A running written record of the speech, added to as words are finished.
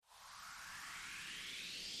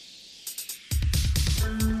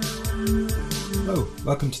Hello,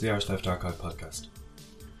 welcome to the Irish Left Archive podcast.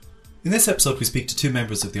 In this episode we speak to two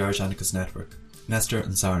members of the Irish Anarchist network, Nestor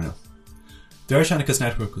and Sarno. The Irish Anarchist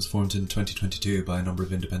network was formed in 2022 by a number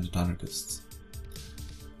of independent anarchists.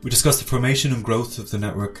 We discuss the formation and growth of the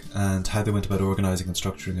network and how they went about organising and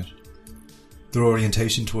structuring it, their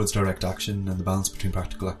orientation towards direct action and the balance between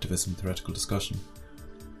practical activism and theoretical discussion,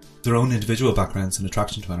 their own individual backgrounds and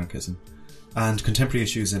attraction to anarchism, and contemporary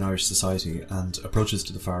issues in Irish society and approaches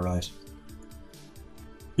to the far right.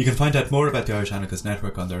 You can find out more about the Irish Anarchist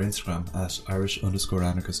Network on their Instagram at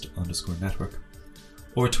Irish_Anarchist_network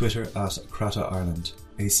or Twitter at Crata Ireland,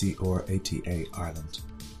 ACRATA Ireland.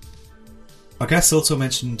 Our guests also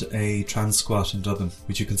mentioned a trans squat in Dublin,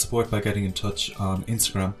 which you can support by getting in touch on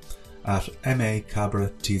Instagram at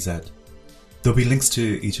MACabraTZ. There'll be links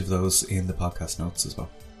to each of those in the podcast notes as well.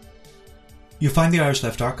 You'll find the Irish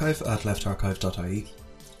Left Archive at leftarchive.ie.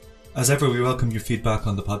 As ever, we welcome your feedback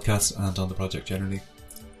on the podcast and on the project generally.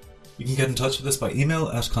 You can get in touch with us by email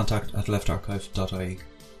at contact@leftarchive.ie.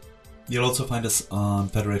 You'll also find us on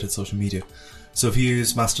federated social media. So if you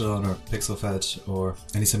use Mastodon or PixelFed or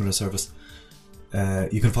any similar service,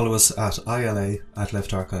 you can follow us at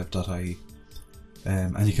ila@leftarchive.ie.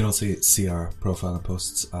 And you can also see our profile and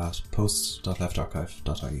posts at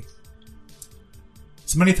posts.leftarchive.ie.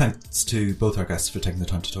 So many thanks to both our guests for taking the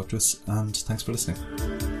time to talk to us, and thanks for listening.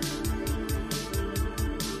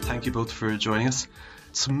 Thank you both for joining us.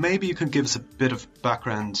 So maybe you could give us a bit of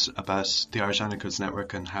background about the Irish Anarchist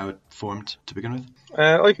Network and how it formed to begin with.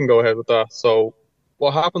 I can go ahead with that. So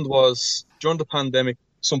what happened was, during the pandemic,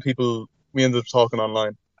 we ended up talking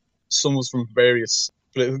online. Some was from various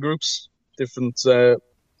political groups, different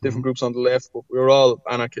groups on the left, but we were all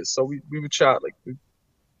anarchists. So we would chat, like, we'd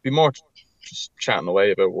be more just chatting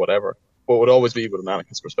away about whatever, but it would always be with an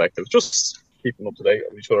anarchist perspective, just keeping up to date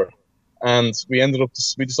with each other. And we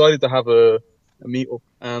decided to have a meet-up,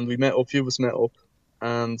 and a few of us met up,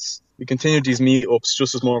 and we continued these meet-ups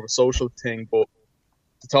just as more of a social thing, but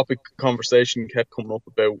the topic conversation kept coming up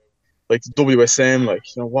about, like, the WSM, like,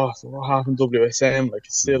 what happened to WSM? Like,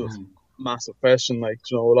 it's still a massive question. Like,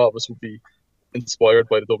 a lot of us would be inspired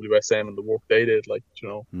by the WSM and the work they did, like,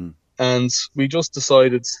 And we just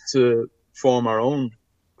decided to form our own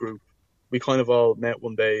group. We kind of all met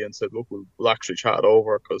one day and said, look, we'll actually chat it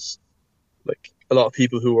over, because, like, a lot of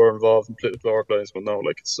people who are involved in political organising will know,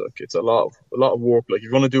 like, it's a lot of work. Like,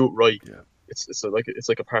 you're going to do it right. Yeah. It's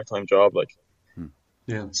like a part-time job, like.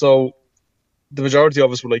 Yeah. So the majority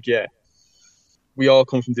of us were like, yeah, we all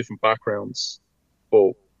come from different backgrounds,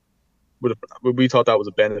 but we thought that was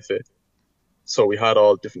a benefit. So we had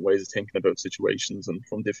all different ways of thinking about situations and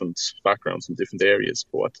from different backgrounds and different areas.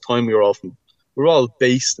 But at the time, we were all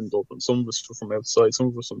based in Dublin. Some of us were from outside, some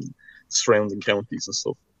of us from surrounding counties and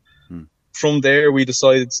stuff. From there, we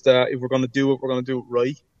decided that if we're going to do it, we're going to do it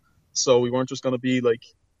right. So we weren't just going to be like,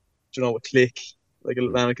 a clique, like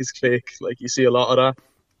an anarchist clique. Like, you see a lot of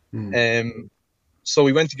that. So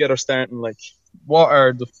we went together starting, like, what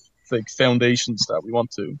are the, like, foundations that we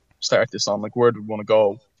want to start this on? Like, where do we want to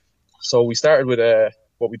go? So we started with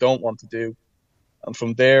what we don't want to do. And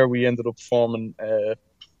from there, we ended up forming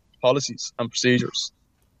policies and procedures.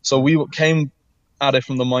 So we came at it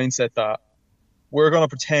from the mindset that we're going to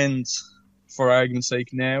pretend, for argument's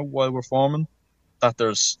sake now, while we're forming, that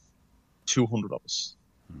there's 200 of us.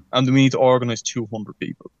 And we need to organise 200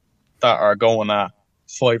 people that are going at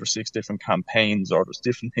 5 or 6 different campaigns, or there's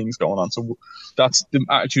different things going on. So that's the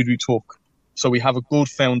attitude we took. So we have a good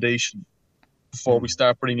foundation before we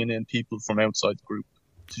start bringing in people from outside the group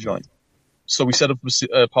to join. So we set up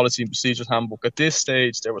a policy and procedures handbook. At this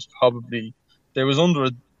stage, I won't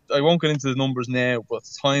get into the numbers now, but at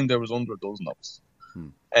the time there was under a dozen of us.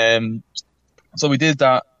 So we did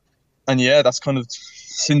that, and yeah, that's kind of,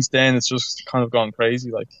 since then it's just kind of gone crazy.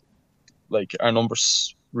 Like our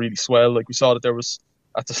numbers really swell. Like, we saw that there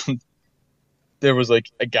was like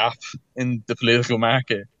a gap in the political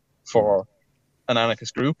market for an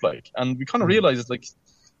anarchist group, like, and we kind of realized, like,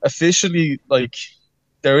 officially, like,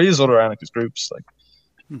 there is other anarchist groups, like,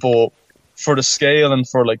 but for the scale and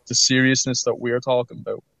for, like, the seriousness that we're talking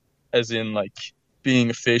about, as in, like, being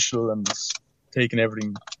official and taking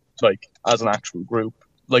everything, like, as an actual group,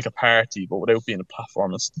 like a party, but without being a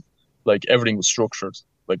platformist. Like, everything was structured.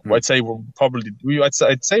 Like, I'd say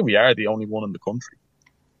I'd say we are the only one in the country.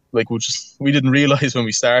 Like, we didn't realize when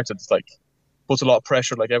we started, it's like, puts a lot of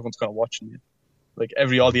pressure, like, everyone's kind of watching you. Like,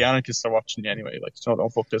 all the anarchists are watching you anyway, like,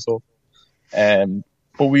 don't fuck this up.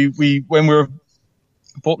 But we when we were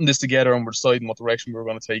putting this together and we're deciding what direction we were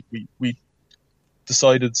going to take, we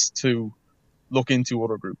decided to look into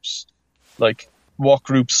other groups. Like, what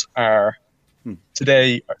groups are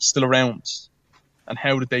today are still around and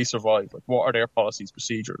how did they survive? Like, what are their policies,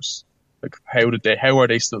 procedures? Like, how are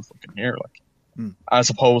they still fucking here? Like, as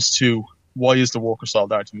opposed to, why is the worker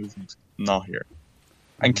solidarity movement not here?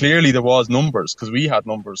 And clearly there was numbers, because we had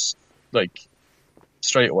numbers, like,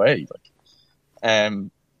 straight away.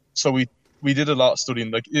 Like, so we did a lot of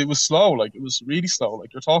studying. Like, it was slow. Like, it was really slow.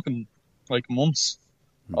 Like, you're talking, like, months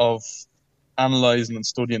of analysing and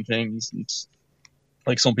studying things. And,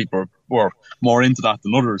 like, some people were more into that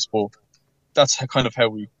than others, but that's kind of how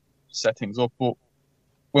we set things up. But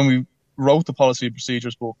when we wrote the policy and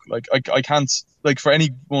procedures book, like, I can't, like, for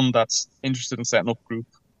anyone that's interested in setting up a group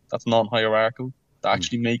that's non-hierarchical, that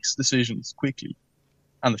actually makes decisions quickly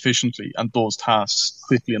and efficiently and does tasks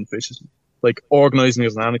quickly and efficiently. Like, organising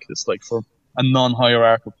as an anarchist, like, from a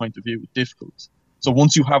non-hierarchical point of view, is difficult. So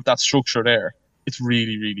once you have that structure there, it's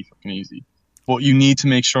really, really fucking easy. But you need to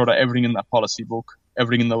make sure that everything in that policy book,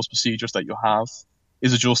 everything in those procedures that you have,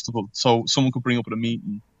 is adjustable. So someone could bring up at a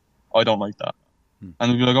meeting, I don't like that. And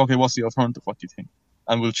we'll be like, okay, what's the alternative? What do you think?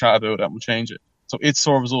 And we'll chat about it and we'll change it. So it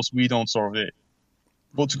serves us, we don't serve it.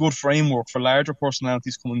 But it's a good framework for larger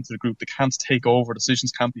personalities coming into the group. They can't take over,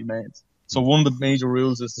 decisions can't be made. So one of the major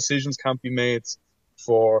rules is decisions can't be made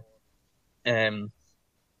for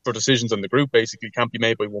decisions in the group, basically, can't be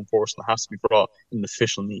made by one person. It has to be brought in an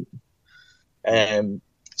official meeting.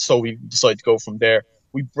 So we decide to go from there.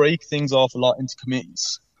 We break things off a lot into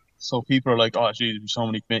committees. So people are like, oh, geez, there's so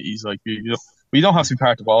many committees. Like, we don't have to be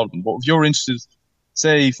part of all of them. But if you're interested,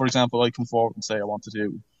 say, for example, I come forward and say I want to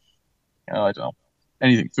do, I don't know,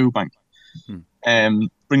 anything, food bank.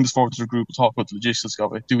 Bring this forward to the group, we'll talk about the logistics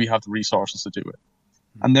of it. Do we have the resources to do it?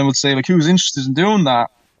 And then we'll say, like, who's interested in doing that?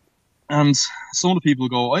 And some of the people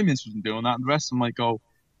go, I'm interested in doing that. And the rest of them might go,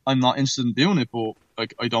 I'm not interested in doing it, but,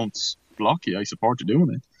 like, I don't block you. I support you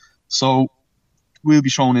doing it. So we'll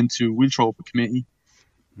throw up a committee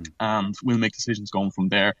and we'll make decisions going from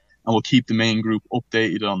there. And we'll keep the main group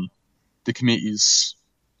updated on the committee's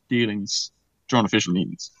dealings during official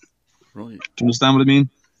meetings. Right. Do you understand what I mean?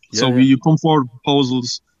 Yeah, so you come forward with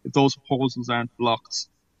proposals. If those proposals aren't blocked,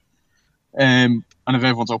 and if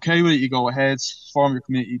everyone's okay with it, you go ahead, form your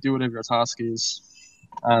committee, do whatever your task is,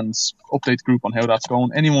 and update the group on how that's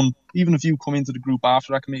going. Anyone, even if you come into the group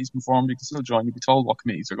after that committee's been formed, you can still join. You'll be told what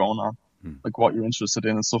committees are going on, like what you're interested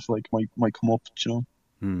in and stuff like might come up, you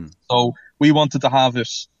know. So we wanted to have it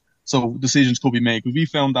so decisions could be made, because we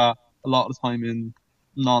found that a lot of the time in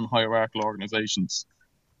non-hierarchical organisations,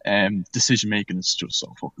 decision making is just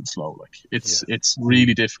so fucking slow. Like, it's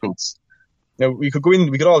really difficult. Now, we could go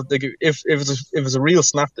in, we could all, like, if it's a real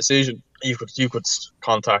snap decision, you could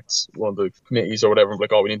contact one of the committees or whatever,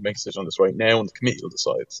 like, oh, we need to make a decision on this right now, and the committee will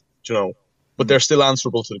decide, you know. But they're still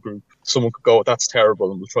answerable to the group. Someone could go, that's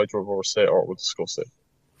terrible, and we'll try to reverse it, or we'll discuss it.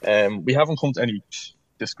 We haven't come to any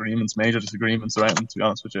major disagreements or anything, to be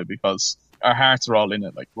honest with you, because our hearts are all in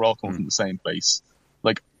it. Like, we're all coming from the same place.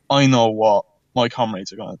 Like, I know what my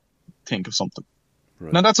comrades are going to think of something.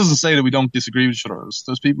 Right. Now, that doesn't say that we don't disagree with each other.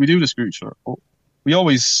 There's people, we do disagree with each other, but we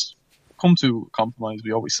always come to a compromise.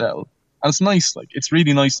 We always settle. And it's nice. Like, it's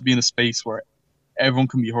really nice to be in a space where everyone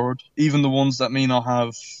can be heard, even the ones that may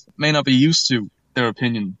not be used to their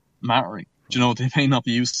opinion mattering. You know, they may not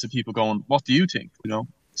be used to people going, what do you think? You know,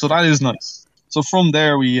 so that is nice. So from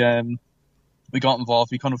there, we got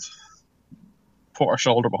involved. We kind of put our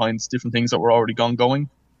shoulder behind different things that were already going.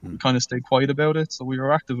 We kind of stayed quiet about it. So we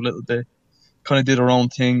were active a little bit, kind of did our own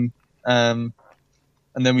thing. And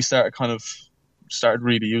then we started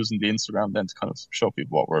really using the Instagram then to kind of show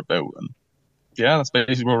people what we're about. And yeah, that's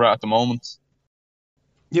basically where we're at the moment.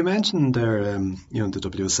 You mentioned there, the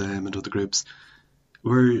WSM and other groups.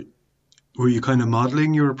 Were you kind of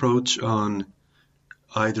modelling your approach on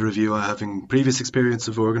either of you having previous experience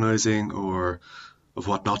of organising or of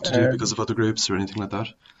what not to do because of other groups or anything like that?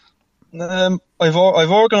 I've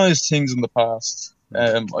organised things in the past.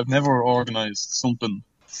 I've never organised something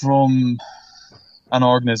from an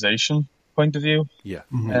organisation point of view. Yeah.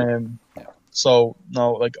 So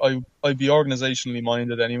no, like I'd be organisationally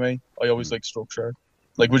minded anyway. I always like structure,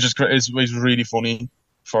 like which is really funny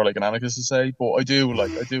for like an anarchist to say, but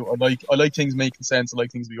I like things making sense. I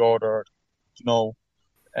like things to be ordered. You know,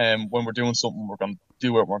 when we're doing something, we're going to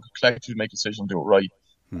do it. We're going to collectively make a decision, do it right.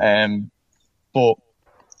 But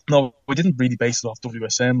no, we didn't really base it off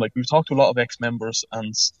WSM. Like, we've talked to a lot of ex-members,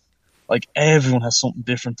 and like everyone has something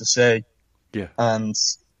different to say. Yeah. And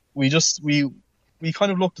we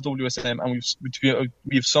kind of looked at WSM, and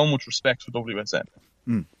we have so much respect for WSM,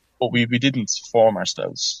 but we didn't form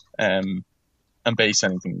ourselves and base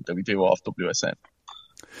anything that we do off WSM.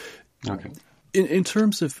 Okay. In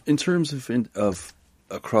terms of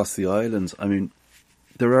across the islands, I mean,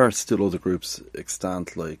 there are still other groups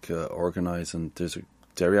extant, like Organise, and there's a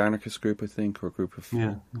Dairy Anarchist group, I think, or a group of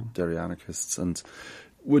Dairy Anarchists. And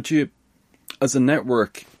would you, as a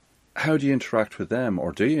network, how do you interact with them,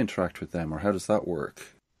 or do you interact with them, or how does that work?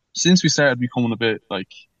 Since we started becoming a bit,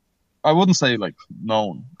 like, I wouldn't say, like,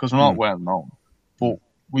 known, because we're not well known, but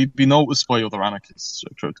we've been noticed by other anarchists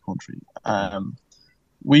throughout the country.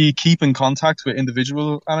 We keep in contact with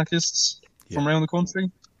individual anarchists from around the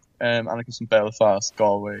country, anarchists in Belfast,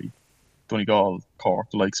 Galway, Donegal,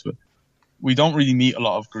 Cork, the likes of it. We don't really meet a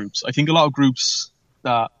lot of groups. I think a lot of groups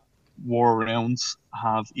that were around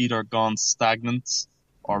have either gone stagnant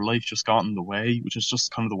or life just got in the way, which is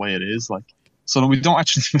just kind of the way it is. Like, so we don't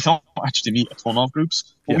actually meet a ton of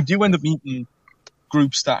groups, but we do end up meeting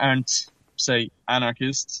groups that aren't, say,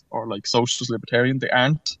 anarchists or like socialist libertarian. They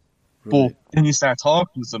aren't. Right. But then you start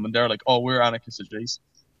talking to them and they're like, "Oh, we're anarchists adjacent,"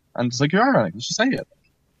 and it's like, "You are anarchist. Just say it.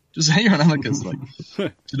 Just say you're an anarchist." Like,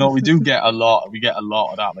 you know, we get a lot of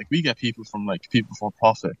that. Like, we get people from like people for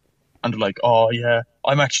profit, and they're like, "Oh yeah,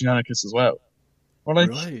 I'm actually an anarchist as well." We're like,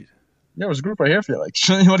 "Yeah, there's a group right here for you. Like,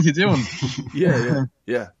 what are you doing?"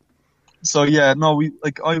 yeah. So yeah, no,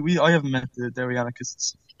 I haven't met the Derry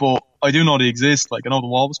anarchists, but I do know they exist. Like, I know the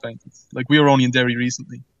wall was painted. Like, we were only in Derry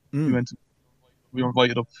recently. We were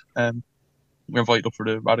invited up. We were invited up for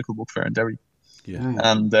the Radical Book Fair in Derry. Yeah.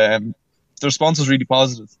 And the response was really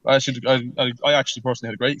positive. I actually personally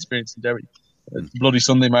had a great experience in Derry. Bloody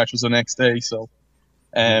Sunday March was the next day, so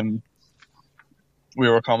we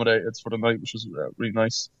were accommodated for the night, which was really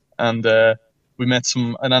nice. And we met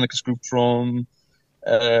an anarchist group from,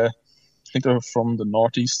 I think they're from the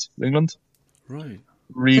northeast of England. Right.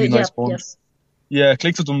 Really nice bunch. Yes. Yeah,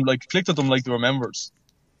 clicked at them like they were members.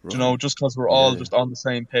 Right. You know, just because we're all just on the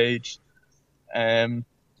same page, and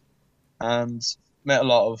met a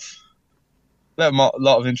lot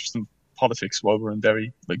of interesting politics while we were in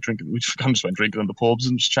Derry, like drinking. We just kind of just went drinking in the pubs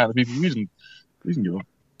and just chatting to people. We didn't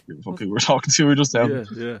give a fuck who we were talking to. We were just down.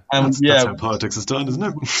 And that's how politics is done, isn't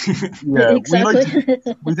it? Yeah, exactly.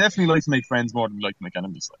 We definitely like to make friends more than we like to make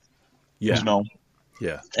enemies. Like, you know.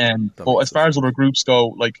 Yeah. But as far as other groups go,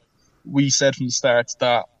 like, we said from the start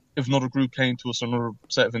that if another group came to us, or another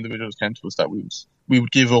set of individuals came to us, that we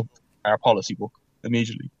would give up our policy book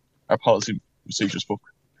immediately, our policy procedures book.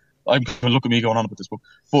 I'm going to look at me going on about this book,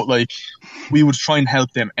 but like, we would try and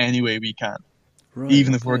help them any way we can,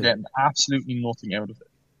 even if we're getting absolutely nothing out of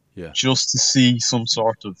it. Just to see some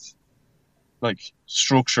sort of like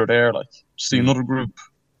structure there, like see another group,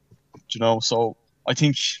 you know. So I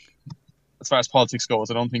think, as far as politics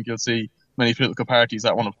goes, I don't think you'll see many political parties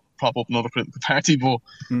that want to prop up another political party, but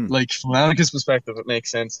like, from an anarchist perspective, it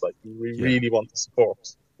makes sense. Like, we really want to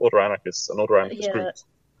support other anarchists and other anarchist groups.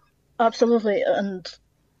 Absolutely, and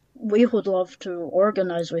we would love to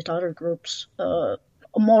organize with other groups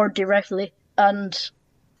more directly. And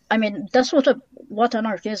I mean, that's what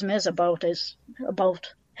anarchism is about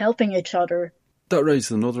helping each other. That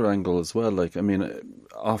raises another angle as well. Like, I mean,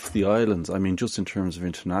 off the islands, I mean, just in terms of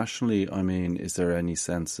internationally, I mean, is there any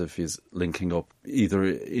sense of his linking up either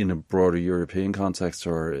in a broader European context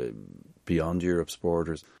or beyond Europe's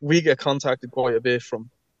borders? We get contacted quite a bit from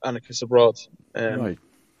anarchists abroad,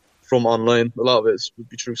 from online. A lot of it would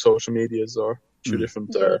be through social medias or through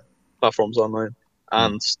different platforms online,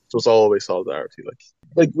 and there's always solidarity.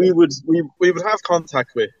 Like we would have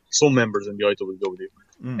contact with some members in the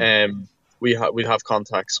IWW. We'd have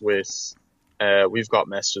contacts with, we've got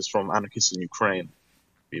messages from anarchists in Ukraine.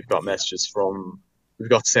 We've got we've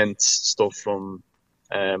got sent stuff from,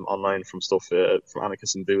 online from from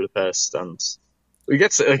anarchists in Budapest, and we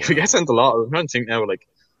get sent a lot. I'm trying to think now, like,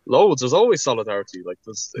 loads. There's always solidarity. Like,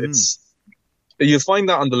 you'll find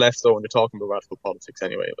that on the left though when you're talking about radical politics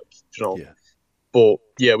anyway, like, you know. Yeah. But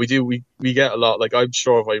yeah, we do, we get a lot. Like, I'm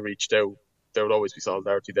sure if I reached out, there would always be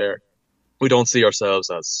solidarity there. We don't see ourselves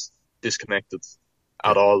as disconnected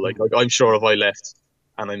at all. Like I'm sure if I left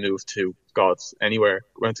and I moved to anywhere,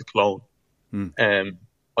 went to Cologne,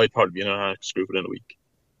 I'd probably be in an anarchist group within a week.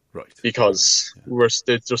 Right. Because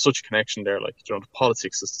there's such a connection there. Like, you know, the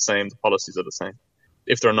politics is the same, the policies are the same.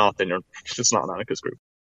 If they're not, then it's not an anarchist group.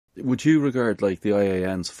 Would you regard, like, the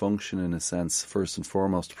IAN's function, in a sense, first and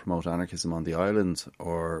foremost, to promote anarchism on the island,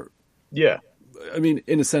 or? Yeah. I mean,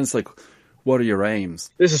 in a sense, like, what are your aims?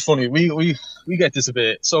 This is funny. We get this a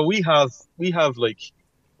bit. So we have like,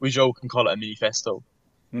 we joke and call it a manifesto,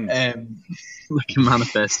 like a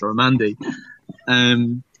manifest or a mandate.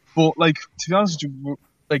 But like, to be honest with you,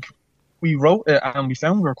 like, we wrote it and we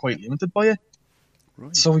found we were quite limited by it.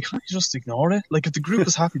 Right. So we can't just ignore it. Like, if the group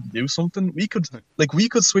is happy to do something, we could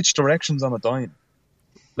switch directions on a dime.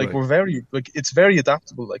 Like, we're very, like, it's very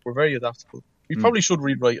adaptable. Like, we're very adaptable. We probably should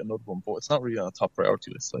rewrite another one, but it's not really on a top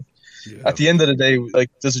priority list. Like, at the end of the day, like,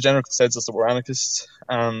 there's a general consensus that we're anarchists,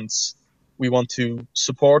 and we want to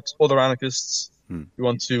support other anarchists. We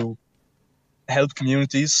want to help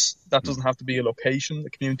communities. That doesn't have to be a location. The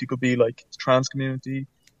community could be like the trans community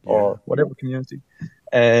or whatever community.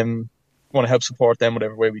 We want to help support them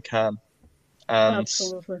whatever way we can, and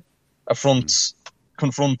Absolutely. confront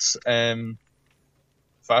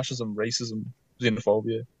fascism, racism,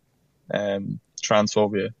 xenophobia,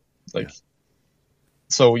 transphobia,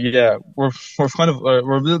 So yeah, we're kind of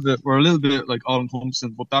we're a little bit like all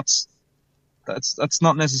encompassing, but that's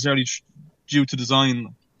not necessarily due to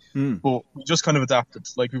design. But we just kind of adapted.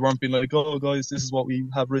 Like, we weren't being like, oh guys, this is what we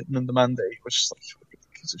have written in the mandate, which is like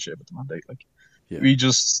a piece of shit about the mandate. Like, we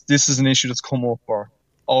just, this is an issue that's come up, or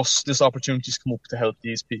this opportunity's come up to help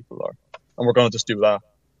these people, and we're going to just do that.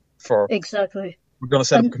 Exactly. We're going to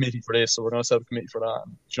set up a committee for this, or we're going to set up a committee for that.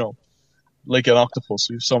 And, you know, like an octopus,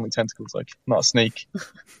 we have so many tentacles, like, not a snake.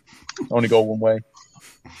 Only go one way.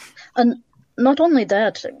 And not only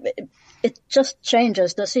that, it just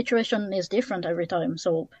changes. The situation is different every time,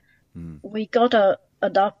 so we gotta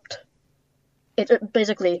adapt. It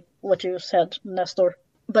basically what you said, Nestor.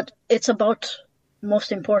 But it's about,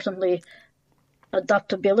 most importantly,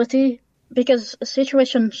 adaptability, because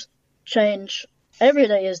situations change. Every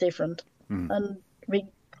day is different, and we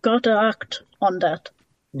gotta act on that.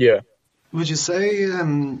 Yeah. Would you say,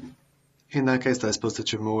 in that case, I suppose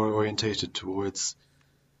that you're more orientated towards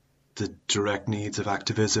the direct needs of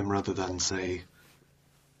activism rather than, say,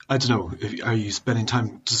 I don't know, are you spending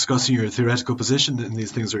time discussing your theoretical position in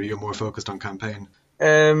these things, or are you more focused on campaign?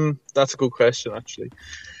 That's a good question, actually.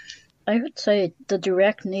 I would say the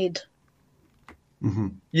direct need.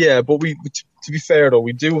 Yeah, but to be fair though,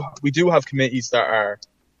 we do have committees that are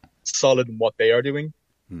solid in what they are doing.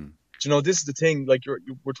 Do you know, this is the thing, like,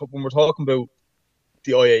 when we're talking about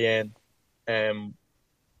the IAN,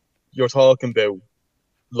 you're talking about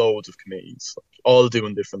loads of committees, like, all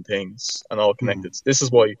doing different things and all connected. This is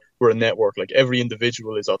why we're a network. Like, every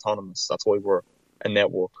individual is autonomous. That's why we're a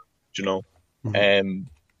network, you know?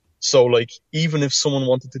 So, like, even if someone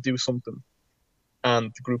wanted to do something and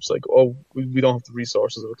the group's like, oh, we don't have the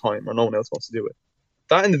resources or the time, or no one else wants to do it,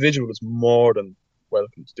 that individual is more than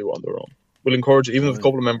welcome to do it on their own. We'll encourage it, even if a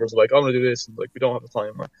couple of members are like, I want to do this, and like, we don't have the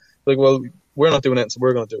time. Or like, well, we're not doing it, so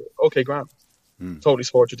we're going to do it. Okay, grand. Totally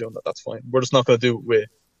support you doing that. That's fine. We're just not going to do it with,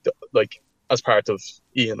 like, as part of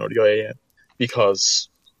Ian or the IAN, because,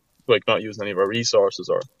 like, not using any of our resources,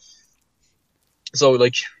 or so,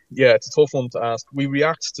 like, yeah, it's a tough one to ask. We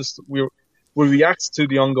react to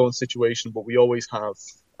the ongoing situation, but we always have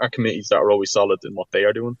our committees that are always solid in what they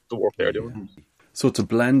are doing, the work they are doing. So it's a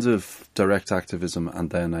blend of direct activism and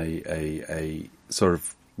then a sort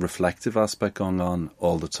of reflective aspect going on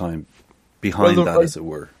all the time behind as it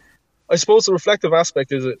were. I suppose the reflective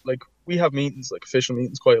aspect is, like, we have meetings, like official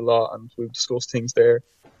meetings, quite a lot, and we've discussed things there.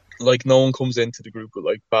 Like, no one comes into the group with,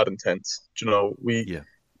 like, bad intent. Do you know, we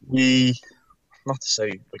not to say,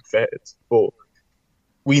 like, vetted, but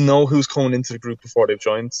we know who's coming into the group before they've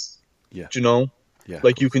joined. Yeah. Do you know? Yeah.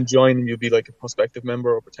 Like, you can join and you'll be like a prospective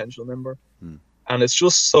member or potential member. And it's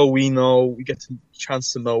just so we know, we get a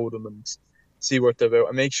chance to know them and see what they're about,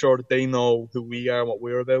 and make sure that they know who we are and what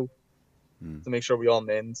we're about, to make sure we all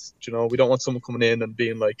mend. Do you know, we don't want someone coming in and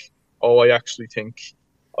being like, oh, I actually think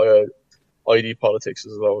ID politics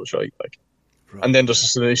is a load of shite, like, right. And then there's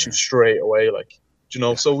just an issue straight away, like, do you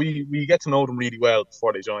know, so we get to know them really well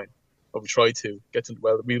before they join, or we try to get to,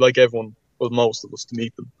 well, we like everyone, well, most of us, to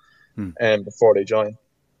meet them before they join.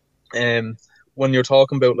 When you're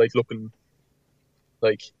talking about, like, looking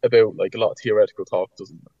like about, like, a lot of theoretical talk,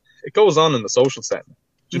 it goes on in the social setting.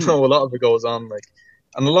 Do you know, a lot of it goes on, like,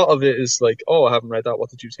 and a lot of it is like, oh, I haven't read that, what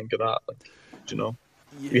did you think of that? Like, do you know,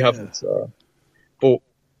 we haven't, but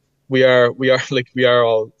we are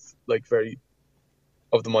all, like, very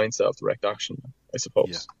of the mindset of direct action, I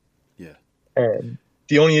suppose.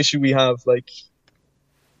 The only issue we have, like,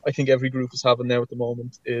 I think every group is having now at the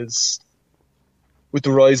moment, is with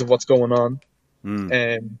the rise of what's going on,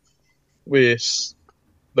 with,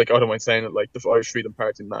 like, I don't mind saying it, like, the Irish Freedom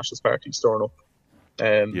Party and the Nationalist Party stirring up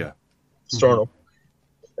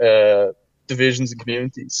divisions in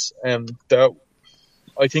communities. That,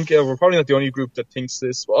 I think, we're probably not the only group that thinks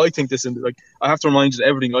this. Well, I think this, in, like, I have to remind you that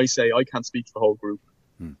everything I say, I can't speak for the whole group.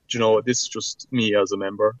 Do you know, this is just me as a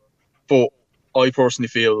member. But I personally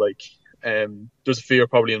feel like there's a fear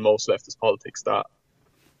probably in most leftist politics that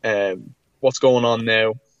what's going on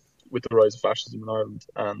now with the rise of fascism in Ireland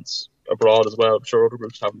and abroad as well, I'm sure other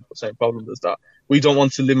groups have the same problem, is that we don't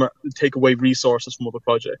want to take away resources from other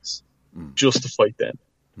projects just to fight them.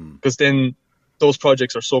 Because then those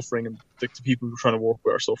projects are suffering, and the people who are trying to work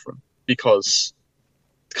with are suffering because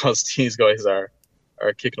these guys are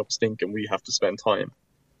kicking up a stink, and we have to spend time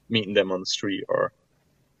meeting them on the street, or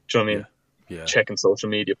do you know what I mean? Yeah. Checking social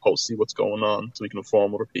media posts, see what's going on, so we can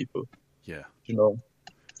inform other people. Yeah. You know.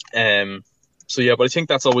 So yeah, but I think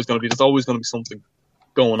there's always going to be something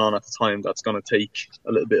going on at the time that's going to take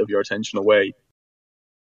a little bit of your attention away.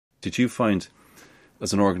 Did you find,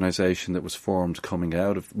 as an organisation that was formed coming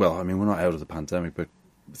out of, well, I mean, we're not out of the pandemic, but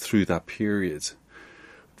through that period,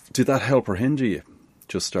 did that help or hinder you?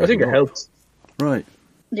 Just starting. I think it helped. Right.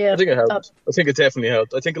 Yeah, I think it helped. I think it definitely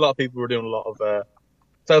helped. I think a lot of people were doing a lot of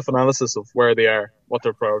self-analysis of where they are, what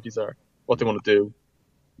their priorities are, what they want to do,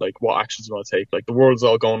 like what actions they want to take. Like the world's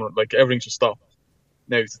all going, like everything just stopped.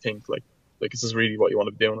 Now you have to think like is this really what you want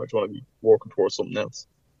to be doing, or do you want to be working towards something else?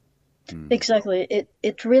 Exactly.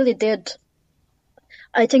 It really did.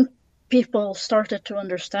 I think people started to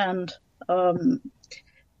understand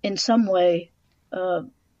in some way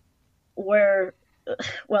where,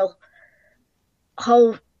 well,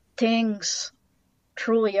 how things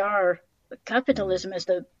truly are. Capitalism is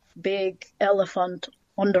the big elephant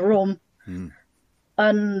on the room,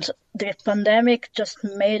 and the pandemic just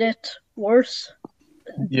made it worse.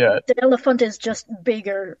 Yeah, the elephant is just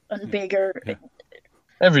bigger and bigger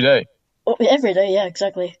every day. Oh, every day, yeah,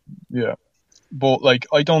 exactly. Yeah, but like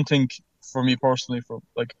I don't think, for me personally,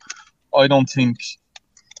 I don't think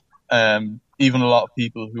even a lot of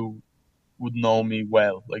people who would know me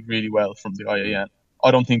well, like really well from the IAN,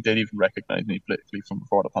 I don't think they'd even recognise me politically from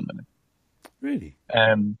before the pandemic. Really?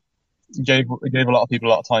 It gave a lot of people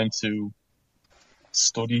a lot of time to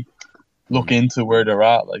study, look into where they're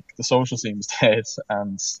at. Like the social scene was dead,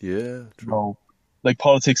 and yeah, true. You know, like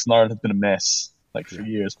politics in Ireland had been a mess, like for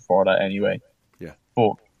years before that anyway. Yeah.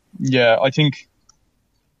 But yeah, I think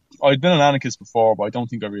I'd been an anarchist before, but I don't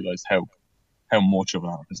think I realised how much of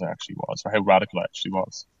an anarchist I actually was, or how radical I actually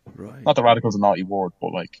was. Right. Not that radical is a naughty word,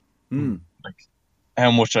 but like how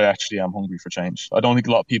much I actually am hungry for change. I don't think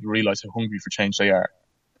a lot of people realise how hungry for change they are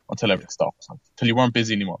until everything stops, until you weren't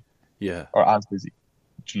busy anymore. Yeah. Or as busy.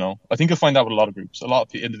 You know, I think you'll find that with a lot of groups, a lot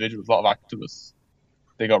of individuals, a lot of activists.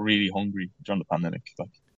 They got really hungry during the pandemic. Like,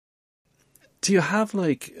 do you have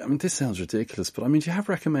like? I mean, this sounds ridiculous, but I mean, do you have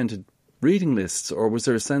recommended reading lists, or was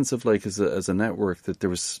there a sense of like, as a network, that there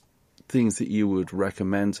was things that you would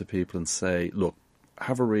recommend to people and say, look,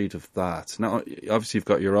 have a read of that? Now, obviously, you've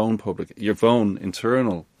got your own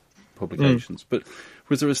internal publications, but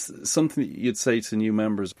was there something that you'd say to new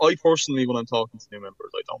members? I personally, when I'm talking to new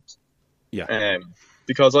members, I don't. Yeah.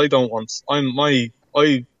 Because I don't want. I'm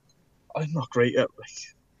not great at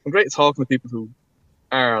I'm great at talking to people who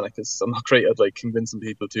are anarchists. I'm not great at like convincing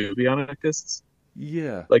people to be anarchists.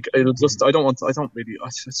 Yeah. Like I just don't have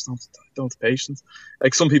the patience.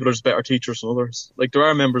 Like some people are just better teachers than others. Like there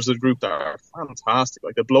are members of the group that are fantastic.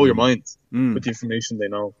 Like they blow your mind with the information they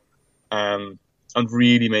know, and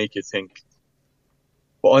really make you think.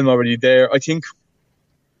 But I'm already there. I think.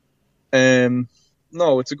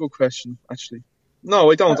 No, it's a good question actually.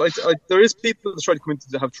 No, I don't. There is people that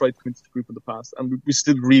have tried to come into the group in the past, and we're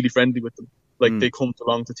still really friendly with them. Like they come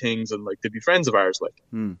along to things, and like they'd be friends of ours. Like,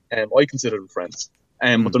 I consider them friends,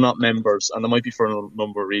 but they're not members, and they might be for a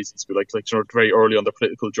number of reasons. But like you know, very early on their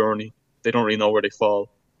political journey, they don't really know where they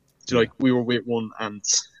fall. So, like we were with one, and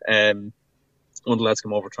one of the lads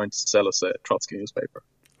came over trying to sell us a Trotsky newspaper,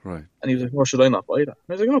 right? And he was like, "Well, should I not buy that?" And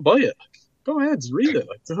I was like, "Oh, buy it. Like, go ahead, read it.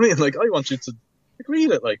 Like, you know what I mean? Like, I want you to."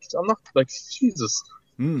 Read it, like I'm not like Jesus.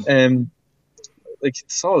 Like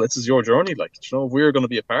this is your journey. Like you know, we're going to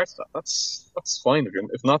be a part of that. That's fine.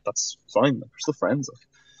 If not, that's fine. Like, we're still friends. Like,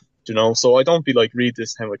 you know, so I don't be like read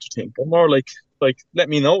this. How much you think? I'm more like let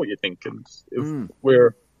me know what you think, and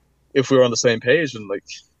if we're on the same page, and like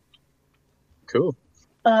cool.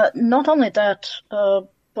 Not only that,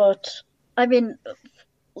 but I mean,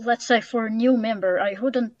 let's say for a new member, I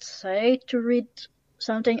wouldn't say to read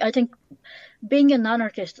something. I think being an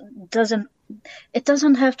anarchist doesn't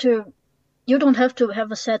have to. You don't have to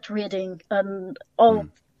have a set reading and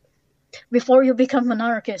before you become an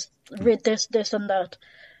anarchist. Read this, and that.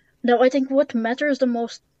 No, I think what matters the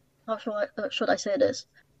most. How should I say this?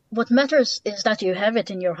 What matters is that you have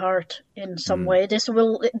it in your heart in some way. This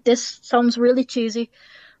sounds really cheesy,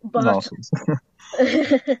 but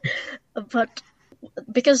but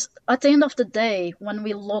because at the end of the day, when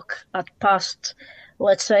we look at past,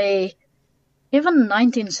 let's say, even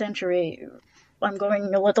 19th century, I'm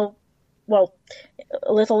going a little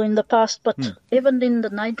in the past, but even in the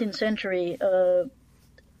 19th century,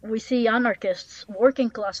 we see anarchists, working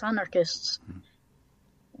class anarchists,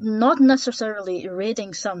 not necessarily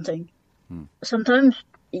reading something. Sometimes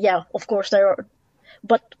yeah, of course there are,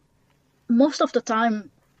 but most of the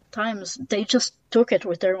times they just took it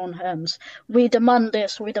with their own hands. We demand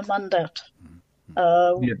this, we demand that.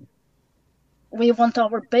 Yeah. We want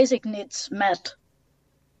our basic needs met.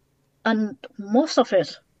 And most of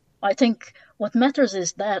it, I think what matters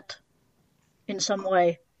is that in some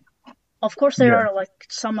way. Of course, there Yeah. are like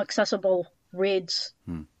some accessible reads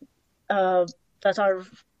that are,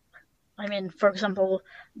 I mean, for example,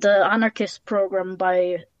 the Anarchist program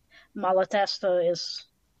by Malatesta is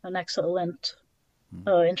an excellent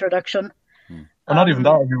introduction. Or not even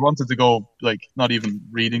that. If you wanted to go like not even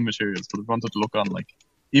reading materials, but if you wanted to look on like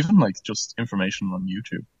even like just information on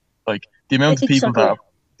YouTube, like the amount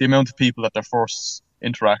of people that their first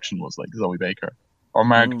interaction was like Zoe Baker or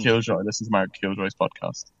Mark Killjoy. Listen to Mark Killjoy's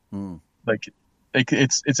podcast. Like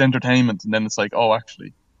it's entertainment, and then it's like, oh,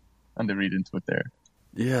 actually, and they read into it there.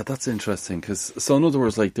 Yeah, that's interesting. So in other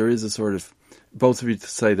words, like there is a sort of, both of you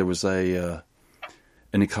say there was an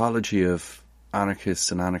ecology of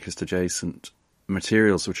anarchist and anarchist adjacent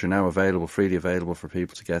materials which are now freely available for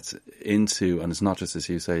people to get into, and it's not just, as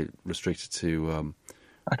you say, restricted to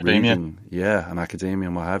academia, reading, and academia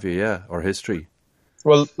and what have you, or history.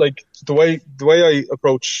 Well, like the way I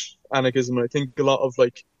approach anarchism, I think a lot of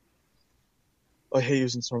like, I hate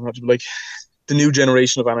using the term, but like the new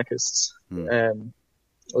generation of anarchists,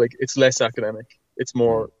 like it's less academic, it's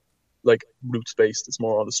more like roots based, it's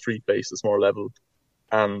more on the street based, it's more level,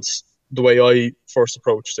 and the way I first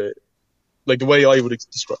approached it, like the way I would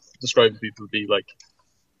describe people would be like,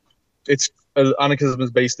 it's anarchism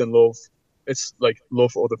is based in love. It's like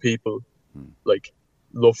love for other people, like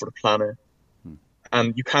love for the planet,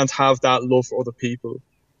 and you can't have that love for other people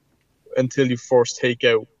until you first take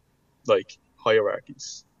out like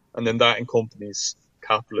hierarchies, and then that accompanies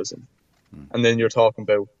capitalism, and then you're talking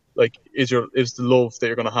about like is the love that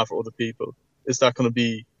you're going to have for other people, is that going to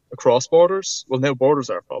be across borders? Well, now borders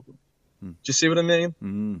are a problem. Do you see what I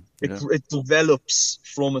mean? It develops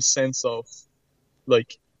from a sense of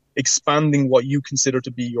like expanding what you consider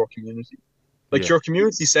to be your community. Like your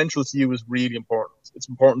community central to you is really important. It's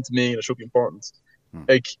important to me, and it should be important.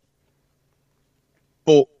 Like,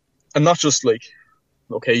 but and not just like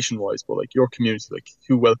location wise, but like your community, like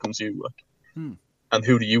who welcomes you, like, and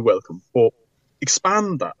who do you welcome? But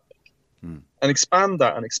expand that, and expand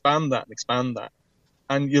that, and expand that, and expand that,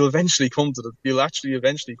 and you'll actually come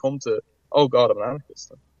to, oh God, I'm an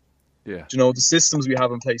anarchist. Yeah. Do you know, the systems we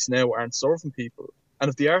have in place now aren't serving people, and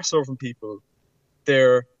if they are serving people,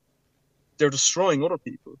 they're destroying other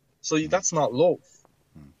people. So that's not love.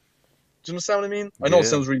 Do you understand what I mean? I know it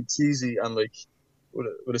sounds really cheesy and like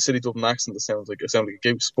with a silly Dublin accent, it sounds like a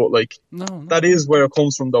goose, but like that is where it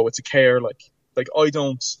comes from, though. It's a care, like I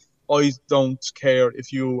don't care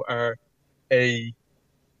if you are a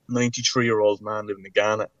 93-year-old man living in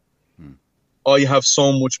Ghana. I have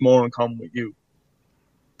so much more in common with you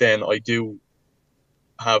than I do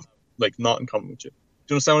have like not in common with you.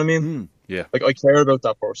 Do you understand what I mean? Yeah. Like I care about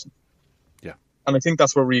that person. Yeah. And I think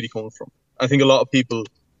that's where it really comes from. I think a lot of people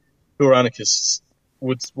who are anarchists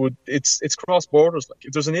would it's cross borders. Like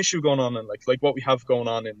if there's an issue going on, and like what we have going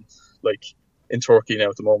on in Turkey now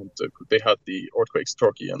at the moment, they had the earthquakes in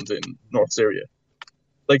Turkey and in North Syria.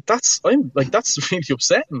 Like that's really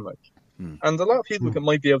upsetting. Like, and a lot of people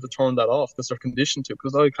might be able to turn that off because they're conditioned to,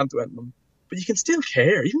 because I can't do anything. But you can still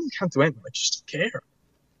care, even if you can't do anything. Like, just care.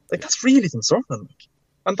 Like that's really concerning. Like,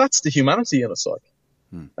 and that's the humanity in us. Like,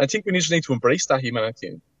 I think we just need to embrace that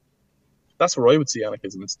humanity. That's where I would see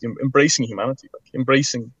anarchism. It's embracing humanity, like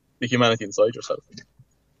embracing the humanity inside yourself.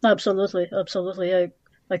 Absolutely.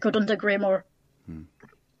 I couldn't agree more.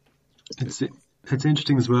 It's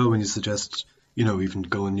interesting as well when you suggest, even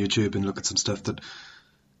go on YouTube and look at some stuff that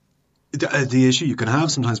the issue you can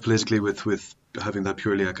have sometimes politically with having that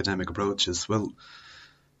purely academic approach is, well,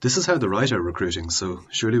 this is how the right are recruiting, so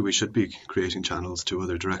surely we should be creating channels to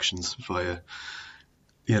other directions via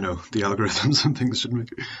the algorithms and things, shouldn't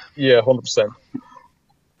we? Yeah, 100%.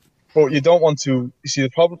 But you don't want to. You see, the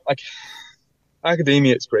problem, like,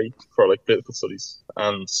 academia is great for like political studies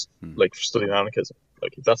and like for studying anarchism.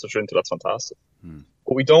 Like, if that's what you're into, that's fantastic.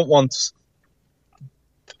 But we don't want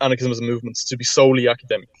anarchism as a movement to be solely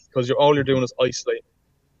academic, because all you're doing is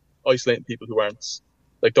isolating people who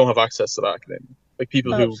don't have access to that academia. Like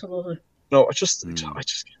people who, I just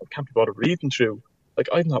can't be bothered reading through. Like,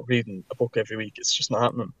 I'm not reading a book every week. It's just not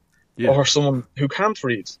happening. Yeah. Or someone who can't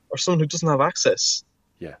read, or someone who doesn't have access.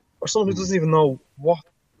 Yeah. Or someone who doesn't even know what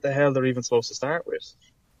the hell they're even supposed to start with.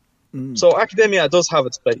 So academia does have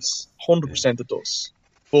its place. 100% it does.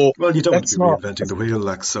 But well, you don't want to be reinventing the wheel,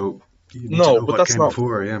 like, so you need to know what came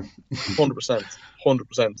before,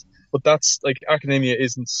 100%. But that's like academia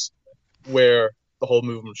isn't where the whole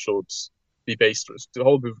movement should be based. The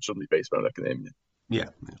whole movement shouldn't be based around academia. Yeah.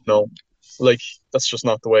 No, like that's just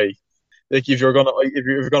not the way. Like if you're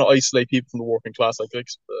gonna isolate people from the working class, like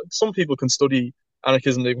some people can study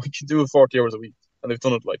anarchism, they can do it 40 hours a week, and they've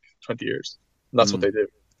done it like 20 years, and that's what they do.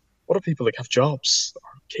 Other people like have jobs or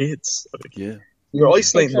kids. Or, like, Yeah. You're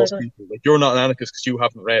isolating Exactly. those people. Like you're not an anarchist because you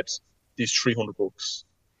haven't read these 300 books.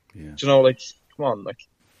 Yeah. Do you know, like, come on, like.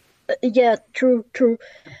 Yeah, true.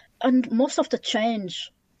 And most of the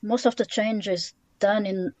change is done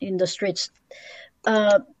in the streets.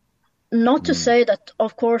 Not to say that,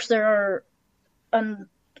 of course, there are, and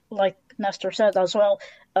like Nestor said as well,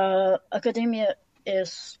 academia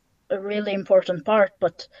is a really important part,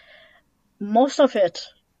 but most of it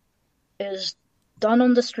is done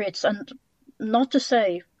on the streets. And not to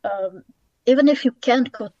say, even if you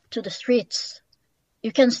can't go to the streets,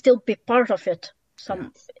 you can still be part of it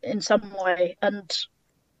in some way. And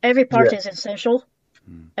every part is essential.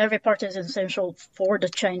 Every part is essential for the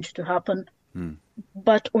change to happen.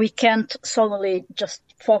 But we can't solely just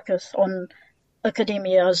focus on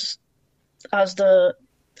academia as the,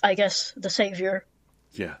 I guess, the savior.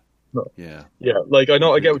 Yeah. No. Yeah. Yeah. Like I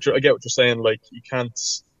get what you're saying. Like you can't,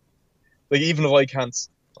 like even if I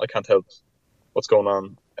can't help what's going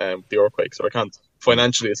on with the earthquakes, or I can't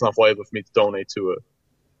financially, it's not viable for me to donate to a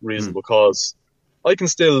reasonable cause. I can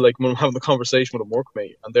still, like, when I'm having a conversation with a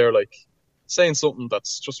workmate and they're like saying something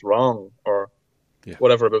that's just wrong or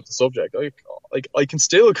whatever about the subject, I can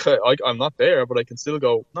still, I'm not there, but I can still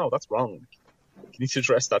go, no, that's wrong. You need to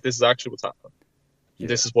address that. This is actually what's happening. Yeah.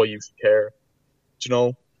 This is why you should care. Do you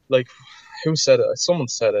know, like, who said it? Someone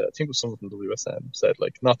said it. I think it was someone from WSM said,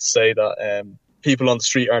 like, not to say that people on the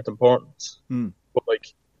street aren't important, but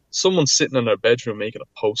like someone sitting in their bedroom making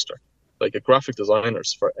a poster, like a graphic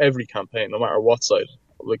designers for every campaign, no matter what side,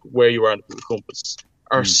 like where you are in the compass,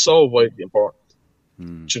 are so vitally important.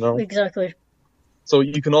 Do you know? Exactly. So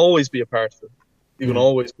you can always be a part of it. You can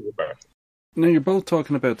always be a part of it. Now, you're both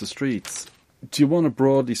talking about the streets. Do you want to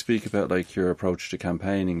broadly speak about like your approach to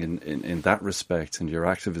campaigning in that respect and your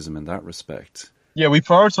activism in that respect? Yeah, we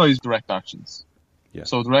prioritise direct actions. Yeah.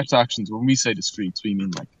 So direct actions, when we say the streets, we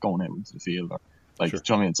mean like going out into the field, or like, do you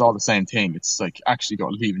know what I mean? It's all the same thing. It's like actually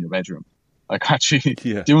got to leave in your bedroom, like actually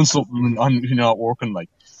doing something on, you're not working, like,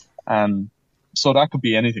 so that could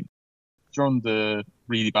be anything. During the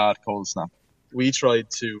really bad cold snap, we tried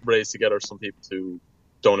to raise together some people to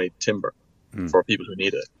donate timber for people who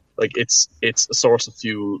need it. Like it's a source of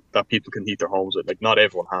fuel that people can heat their homes with. Like not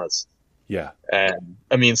everyone has. Yeah.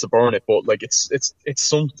 I mean, to burn it, but like it's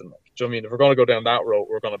something. Like, do you know what I mean? If we're gonna go down that road,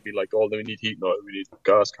 we're gonna be like, oh, we need heat, no, we need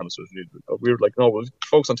gas canisters. We were like, no, we'll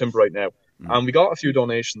focus on timber right now. And we got a few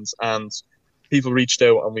donations, and people reached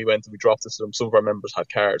out, and we went and we dropped it to them. Some of our members had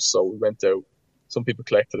cars, so we went out. Some people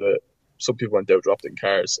collected it. Some people went out, dropped it in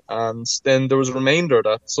cars, and then there was a remainder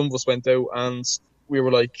that some of us went out, and we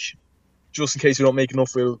were like, just in case we don't make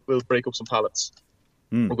enough, we'll break up some pallets.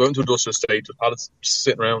 We'll go into industrial estate with pallets just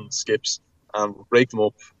sitting around, skips, and we'll break them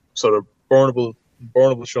up, sort of burnable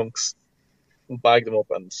chunks. We'll bag them up,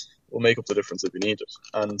 and we'll make up the difference if we need it.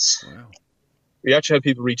 And we actually had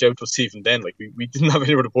people reach out to us even then. Like we didn't have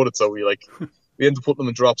anywhere to put it, so we ended up putting them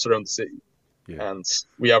in drops around the city. Yeah. And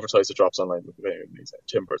we advertised the drops online with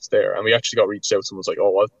timber. It's there, and we actually got reached out. Someone was like,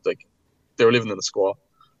 "Oh, what?" Like they were living in a squat,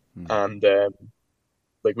 and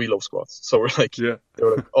like we love squats, so we're like, they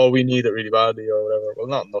were like, "Oh, we need it really badly," or whatever.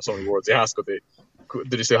 Well, not so many words. They asked, "Did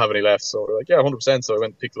you still have any left?" So we're like, "Yeah, 100%." So I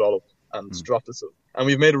went and picked it all up and dropped it. So, and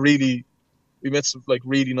we met some like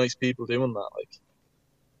really nice people doing that, like,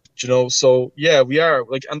 you know. So yeah, we are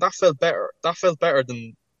like, and that felt better. That felt better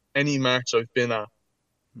than any march I've been at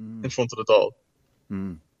in front of the Dáil.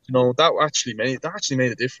 You know, that actually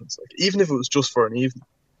made a difference. Like even if it was just for an evening,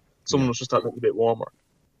 someone was just that little bit warmer.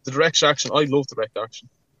 The direct action, I love direct action.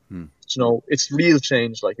 You know, it's real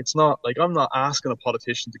change. Like it's not like I'm not asking a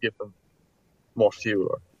politician to give them more fuel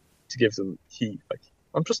or to give them heat. Like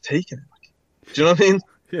I'm just taking it. Like, do you know what I mean?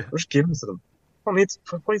 Yeah. I'm just giving it to them. I mean,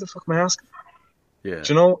 why the fuck am I asking? Yeah.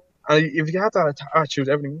 Do you know? And if you had that attitude,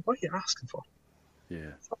 everything, what are you asking for?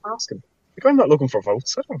 Yeah. Stop asking. Like I'm not looking for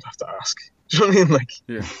votes. I don't have to ask. Do you know what I mean? Like,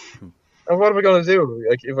 yeah. And what am I gonna do?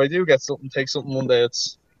 Like, if I do get something, take something one day,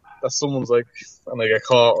 that someone's like, and I get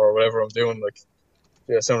caught or whatever I'm doing, like,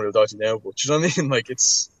 yeah, I sound real dodgy now, but do you know what I mean? Like,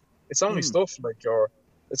 it's only stuff, like, or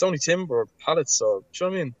it's only timber or pallets, or do you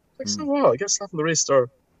know what I mean? Like, so what? I get slapped on the wrist, or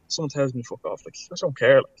someone tells me fuck off. Like, I don't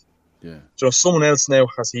care. Like, yeah. Do you know, someone else now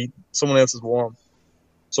has heat, someone else is warm,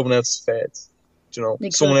 someone else is fed. Do you know,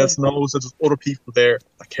 exactly. Someone else knows that there's other people there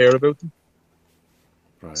that care about them.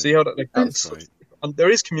 Right. See how that, like, that's right. and there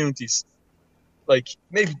is communities, like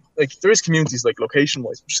maybe like there is communities like location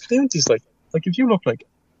wise, just communities like if you look like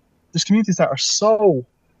there's communities that are so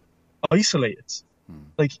isolated.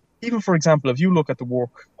 Like even for example, if you look at the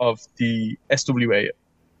work of the SWAII,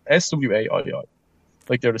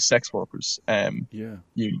 like they're the sex workers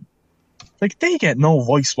union, like they get no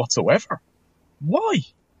voice whatsoever. Why?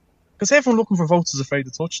 Because everyone looking for votes is afraid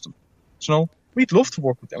to touch them. You know, we'd love to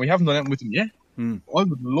work with them. We haven't done anything with them yet. I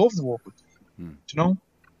would love to work with them. You know,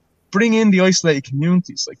 bring in the isolated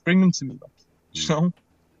communities, like bring them to me, like you know.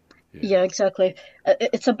 Yeah, exactly.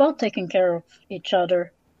 It's about taking care of each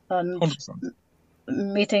other and 100%.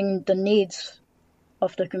 meeting the needs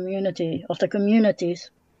of the community, of the communities.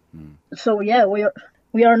 So yeah,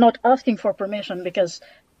 we are not asking for permission because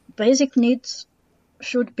basic needs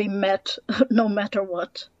should be met no matter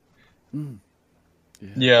what.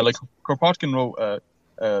 Yeah, like Kropotkin wrote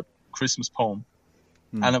a Christmas poem,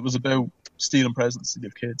 and it was about stealing presents to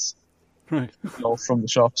give kids, right? You know, from the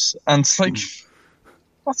shops, and it's like,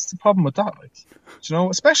 what's the problem with that? Like, you know,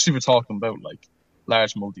 especially if we're talking about like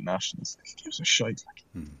large multinationals, like, it gives a shite. Like,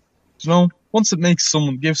 you know, once it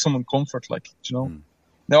gives someone comfort, like, you know.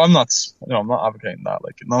 Now I'm not advocating that.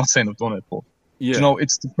 Like, I'm not saying I've done it, but you know,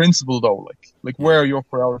 it's the principle though. Like where are your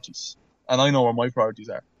priorities? And I know where my priorities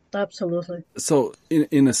are. Absolutely. So,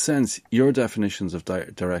 in a sense, your definitions of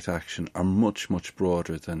direct action are much, much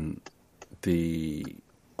broader than the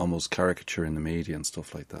almost caricature in the media and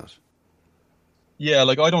stuff like that. Yeah,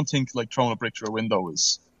 like I don't think like throwing a brick through a window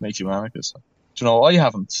makes you anarchist. You know, I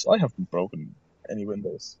haven't broken any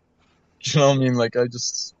windows. You know what I mean? Like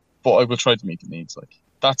but I will try to meet the needs. Like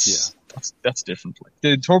that's different. Like the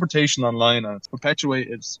interpretation online and it's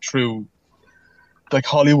perpetuated through like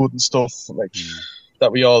Hollywood and stuff. Like.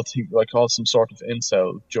 That we all think like all some sort of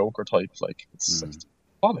incel Joker type, like it's like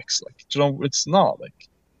bollocks. Like, you know, it's not like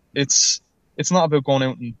it's not about going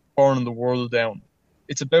out and burning the world down.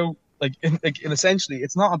 It's about like essentially,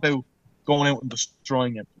 it's not about going out and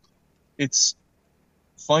destroying it. It's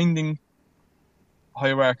finding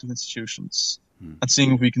hierarchical institutions and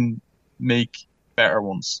seeing if we can make better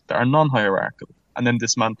ones that are non-hierarchical, and then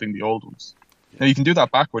dismantling the old ones. Now you can do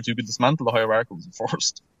that backwards. You can dismantle the hierarchical ones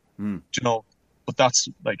first. You know. But that's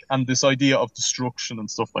like, and this idea of destruction and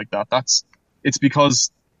stuff like that, it's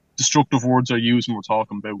because destructive words are used when we're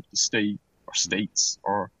talking about the state or states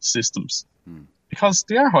or systems. Because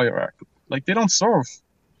they are hierarchical. Like, they don't serve,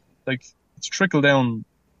 like, it's trickle down,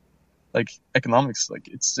 like, economics. Like,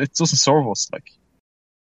 it doesn't serve us. Like,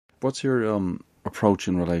 what's your approach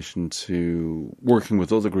in relation to working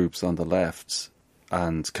with other groups on the left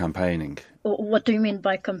and campaigning? What do you mean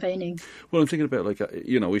by campaigning? Well, I'm thinking about like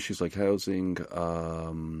issues like housing. Do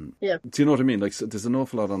you know what I mean? Like, so there's an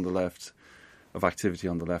awful lot on the left of activity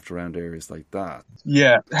on the left around areas like that.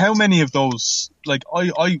 Yeah, how many of those? Like I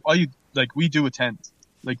like we do attend,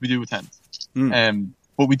 but we don't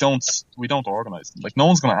organise them. Like no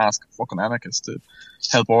one's gonna ask a fucking anarchist to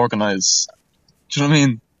help organise. Do you know what I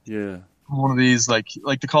mean? Yeah. One of these like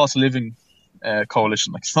the cost of living.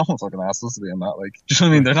 Coalition, like no one's fucking asked us to be on that. Like, do you know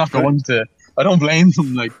what I mean? They're not going to. I don't blame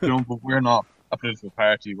them. Like, you know, but we're not a political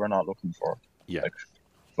party. We're not looking for like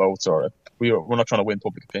votes or we're not trying to win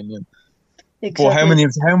public opinion. Exactly. But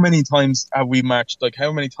how many times have we marched? Like,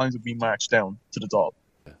 how many times have we marched down to the Dáil?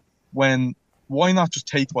 When why not just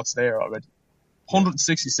take what's there already?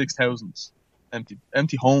 166,000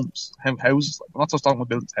 empty homes, houses. Like, we're not just talking about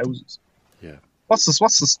building houses. Yeah. What's this?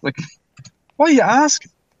 Like, why are you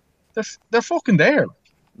asking? They're fucking there. Like.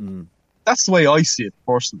 That's the way I see it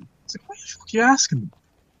personally. It's like, why the fuck are you asking them?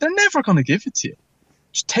 They're never going to give it to you.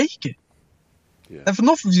 Just take it. Yeah. If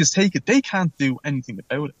enough of you just take it, they can't do anything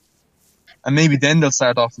about it. And maybe then they'll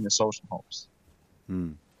start offering you social homes.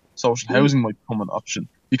 Social housing might become an option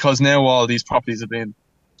because now all these properties have been.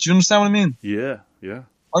 Do you understand what I mean? Yeah.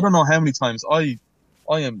 I don't know how many times I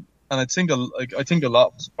am, and I think a lot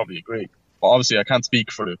of us probably agree. But obviously, I can't speak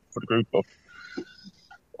for the group, but.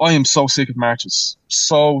 I am so sick of marches.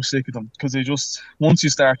 So sick of them. Because they just, once you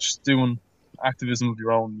start doing activism of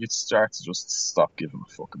your own, you start to just stop giving a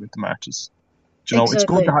fuck about the marches. Do you know, It's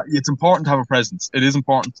good it's important to have a presence. It is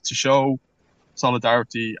important to show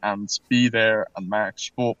solidarity and be there and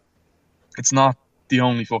march. But it's not the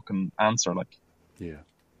only fucking answer, like. Yeah.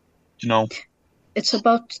 Do you know? It's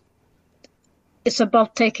about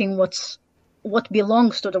taking what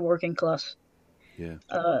belongs to the working class. Yeah.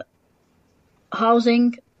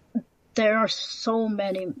 Housing. There are so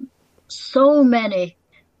many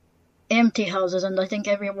empty houses, and I think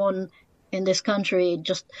everyone in this country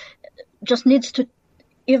just needs to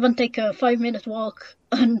even take a 5-minute walk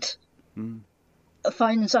and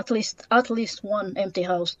finds at least one empty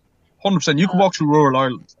house. 100%. You can walk through rural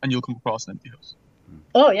Ireland and you'll come across an empty house.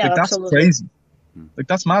 Oh yeah, Like, that's absolutely. crazy. Like,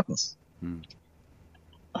 that's madness.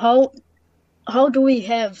 How do we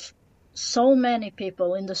have so many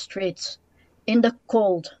people in the streets, in the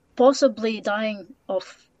cold, possibly dying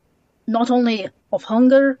of not only of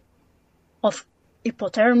hunger, of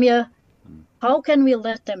hypothermia? How can we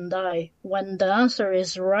let them die when the answer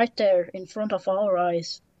is right there in front of our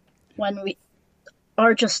eyes, when we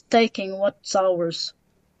are just taking what's ours,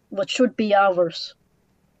 what should be ours?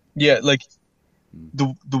 Yeah, like,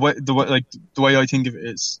 the way I think of it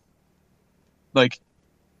is, like,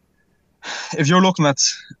 if you're looking at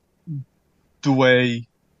the way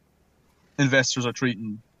investors are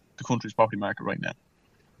treating the country's property market right now,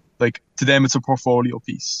 like, to them it's a portfolio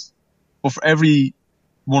piece. But for every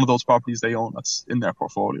one of those properties they own that's in their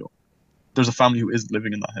portfolio, there's a family who isn't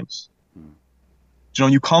living in that house. Do you know,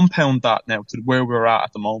 you compound that now to where we're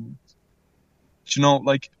at the moment. Do you know,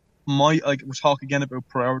 like, we're talking again about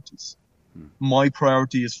priorities. My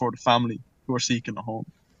priority is for the family who are seeking a home,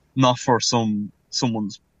 not for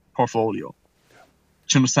someone's portfolio. Do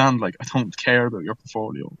you understand? Like, I don't care about your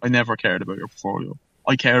portfolio. I never cared about your portfolio.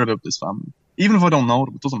 I care about this family. Even if I don't know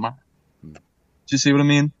them, it doesn't matter. Do you see what I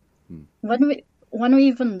mean? When we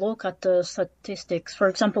even look at the statistics, for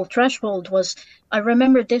example, threshold was, I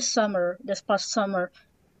remember this past summer,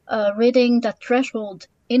 reading that threshold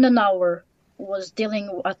in an hour was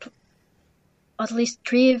dealing at least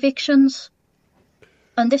 3 evictions.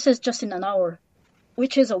 And this is just in an hour,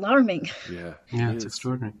 which is alarming. Yeah, it's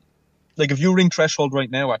extraordinary. Like, if you ring threshold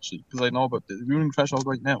right now, actually, because I know about this, if you ring threshold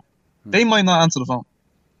right now, they might not answer the phone.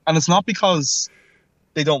 And it's not because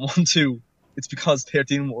they don't want to, it's because they're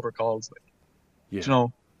dealing with other calls. Like, you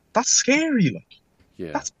know, that's scary. Like,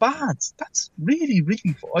 that's bad. That's really,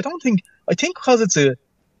 really. I think because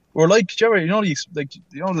we're like, Jerry, do you know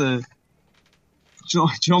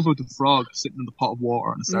about the frog sitting in the pot of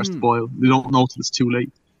water and it starts to boil? They don't know till it's too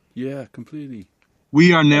late. Yeah, completely.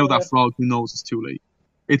 We are now that frog who knows it's too late.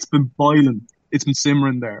 It's been boiling. It's been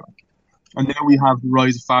simmering there. Like. And now we have the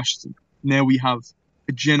rise of fascism. Now we have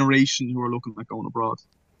a generation who are looking at going abroad.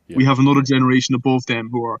 Yeah. We have another generation above them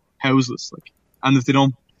who are houseless. Like, and if they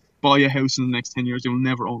don't buy a house in the next 10 years, they will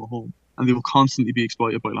never own a home. And they will constantly be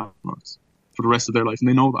exploited by landlords for the rest of their life. And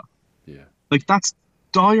they know that. Yeah. Like, that's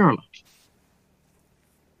dire. Like.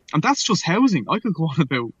 And that's just housing. I could go on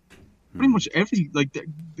about pretty much every, like,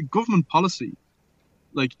 the government policy,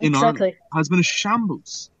 like, in Ireland has been a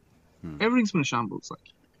shambles. Everything's been a shambles. Like,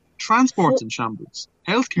 transport's in shambles,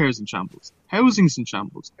 healthcare's in shambles, housing's in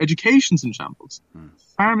shambles, education's in shambles,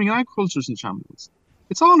 farming and agriculture's in shambles.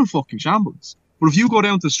 It's all in fucking shambles. But if you go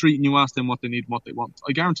down to the street and you ask them what they need and what they want,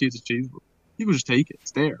 I guarantee it's achievable. You can just take it.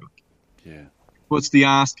 It's there. Like. Yeah. But it's the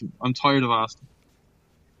asking. I'm tired of asking.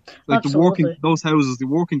 Like, those houses, the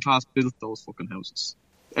working class built those fucking houses.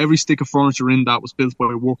 Every stick of furniture in that was built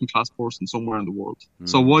by a working class person somewhere in the world.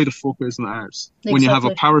 So why the fuck isn't it ours? Exactly. When you have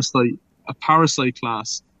a parasite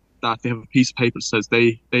class that they have a piece of paper that says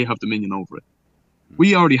they have dominion over it.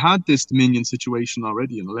 We already had this dominion situation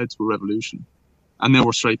already and it led to a revolution. And now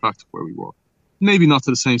we're straight back to where we were. Maybe not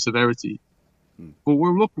to the same severity. But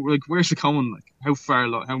we're looking, like, where's it coming? Like,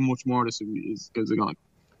 how much more this is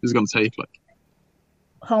it gonna take? Like,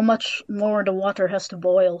 how much more the water has to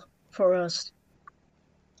boil for us?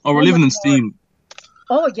 Oh, we're living in steam.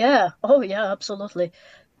 Oh yeah, absolutely.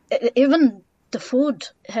 Even the food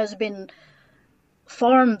has been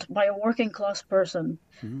farmed by a working class person.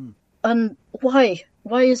 And why?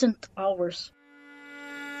 Why isn't ours?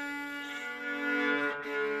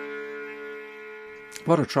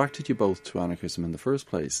 What attracted you both to anarchism in the first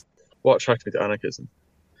place? What attracted me to anarchism?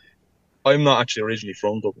 I'm not actually originally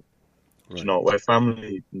from Dublin. Right. You know, my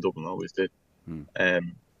family in Dublin always did.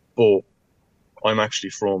 But I'm actually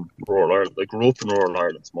from rural Ireland. I grew up in rural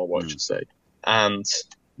Ireland, more what I should say. And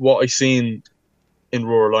what I seen in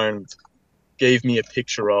rural Ireland gave me a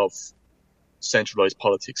picture of centralised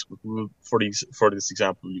politics. For this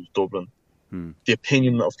example, use Dublin. The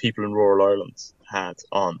opinion of people in rural Ireland had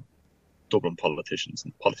on Dublin politicians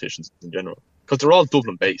and politicians in general. Because they're all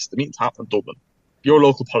Dublin based. The meetings happen in Dublin. Your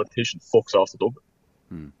local politician fucks off to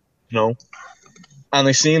Dublin. You know? And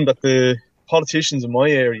I seen that the politicians in my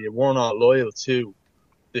area were not loyal to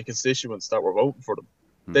the constituents that were voting for them.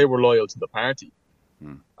 They were loyal to the party.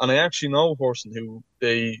 And I actually know a person who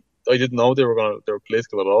I didn't know they were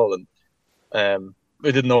political at all, and I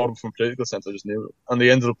didn't know them from a political sense, I just knew them. And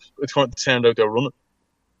it turned out they were running.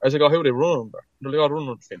 I was like, oh, how are they running under? They're like, oh, they're running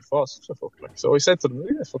under Fianna Fáil. So I said to them,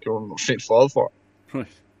 yeah, fuck, you're running under Fianna Fáil for. Right.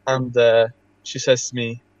 And she says to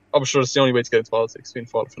me, oh, but sure, it's the only way to get into politics, Fianna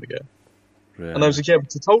Fáil from the game. Yeah. And I was like, yeah, but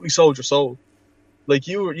to totally sold your soul Like,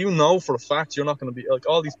 you know for a fact you're not going to be, like,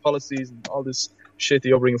 all these policies and all this shit that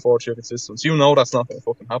you're bringing forward to your constituents, you know that's not going to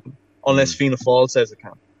fucking happen unless Fianna Fáil says it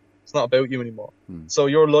can. It's not about you anymore. So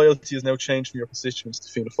your loyalty has now changed from your constituents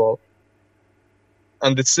to Fianna Fáil.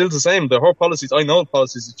 And it's still the same. Her policies, I know the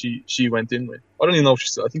policies that she went in with. I don't even know if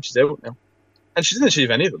I think she's out now. And she didn't achieve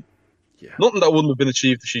any of them. Yeah. Nothing that wouldn't have been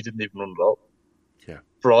achieved if she didn't even run at all. Yeah.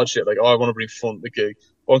 Broad shit, like, I want to bring fund, like, I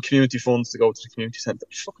want community funds to go to the community centre.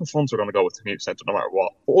 Fucking funds are going to go to the community centre no matter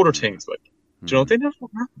what. But other things, like, do you know, they never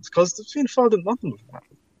fucking happened because the Fianna Fáil didn't want them to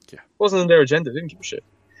happen. Yeah. It wasn't in their agenda, they didn't give a shit.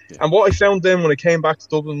 Yeah. And what I found then when I came back to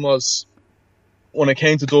Dublin was, when I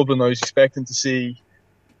came to Dublin, I was expecting to see,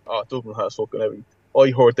 Dublin has fucking everything.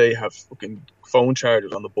 I heard they have fucking phone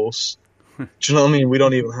chargers on the bus. Do you know what I mean? We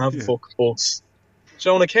don't even have a fucking bus.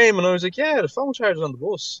 So when I came and I was like, yeah, the phone chargers on the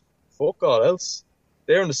bus. Fuck all else.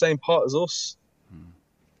 They're in the same pot as us.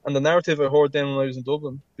 And the narrative I heard then when I was in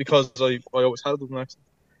Dublin, because I always had a Dublin accent,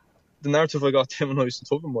 the narrative I got then when I was in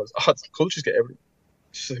Dublin was, the cultures get everything.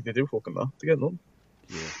 She's like, they do fucking that. They get nothing.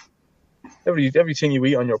 Yeah. Everything you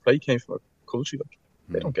eat on your plate came from a culture. Like,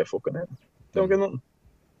 they don't get fucking anything. They don't get nothing.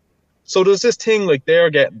 So there's this thing like they're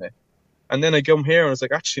getting it. And then I come here and it's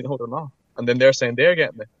like, actually, no, they're not. And then they're saying they're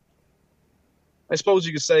getting it. I suppose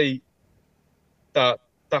you could say that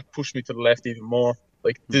pushed me to the left even more.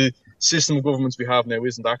 Like, the system of governments we have now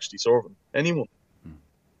isn't actually serving anyone. It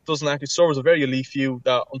doesn't actually serve a very elite few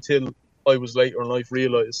that until I was later in life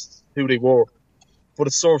realised who they were. But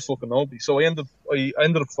it serves fucking nobody. So I ended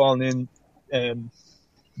up falling in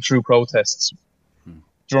through protests.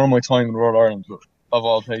 During my time in Royal Ireland, of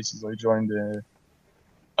all places, I ended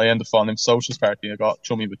up falling in the Socialist Party. I got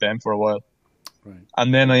chummy with them for a while. Right.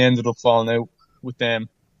 And then I ended up falling out with them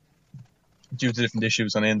due to different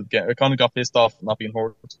issues, and I kind of got pissed off not being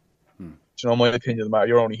heard. Do you know, my opinion doesn't matter.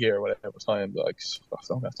 You're only here whatever time. Like, I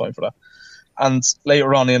don't have time for that. And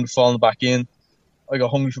later on, I ended up falling back in. I got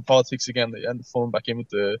hungry for politics again. I ended up falling back in with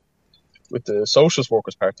the Socialist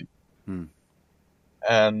Workers' Party.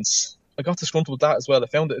 And I got disgruntled with that as well. I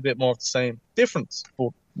found it a bit more of the same. Different, but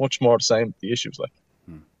much more the same, the issues. Like.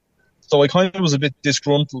 So I kind of was a bit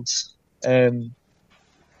disgruntled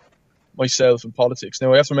myself in politics.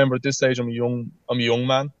 Now, I have to remember at this stage I'm a young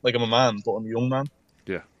man. Like, I'm a man, but I'm a young man.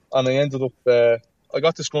 Yeah. And I ended up, I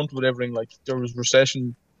got disgruntled with everything. Like, there was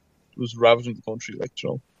recession, was ravaging the country. Like, you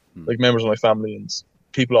know, like members of my family and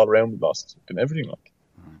people all around me lost fucking everything. Like,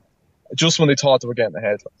 just when they thought they were getting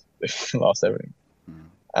ahead, like, they lost everything.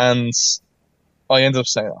 And I ended up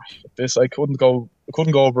saying, this, I couldn't go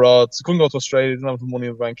abroad. I couldn't go to Australia. I didn't have the money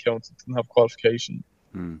in the bank account. I didn't have qualification.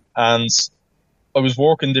 And I was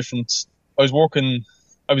working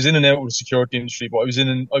I was in and out of the security industry, but I was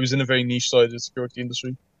in a very niche side of the security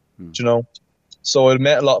industry. Do you know? So I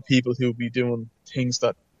met a lot of people who would be doing things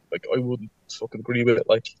that, like, I wouldn't fucking agree with it.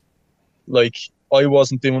 Like I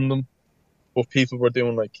wasn't doing them, but people were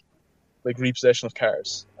doing like repossession of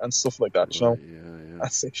cars and stuff like that. You know? Yeah.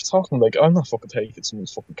 That's like, you're talking like, I'm not fucking taking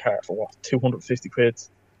someone's fucking car for what, 250 quid.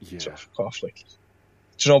 Yeah. Fuck off, like.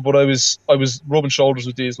 Do you know? But I was rubbing shoulders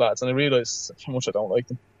with these lads, and I realised how much I don't like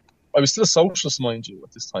them. I was still a socialist, mind you,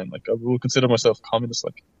 at this time. Like, I would consider myself a communist,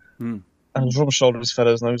 like. And I was rubbing shoulders with these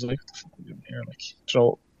fellas, and I was like, what the fuck are you doing here? Like, do you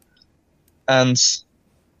know? And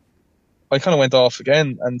I kind of went off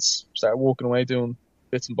again and started walking away doing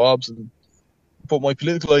bits and bobs. But my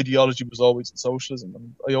political ideology was always in socialism,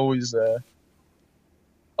 and I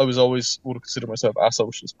was always would have considered myself a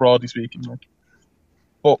socialist, broadly speaking. Like.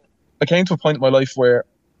 But I came to a point in my life where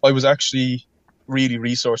I was actually really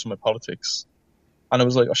resourcing my politics. And I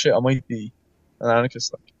was like, oh shit, I might be an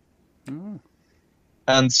anarchist. Like.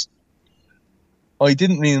 And I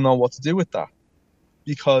didn't really know what to do with that.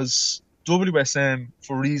 Because WSM,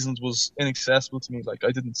 for reasons, was inaccessible to me. Like,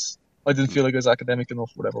 I didn't feel like I was academic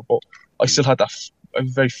enough, whatever. But I still had that, I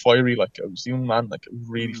was very fiery. Like, I was a young man, like, I was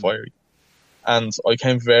really fiery. And I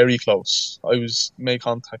came very close. I made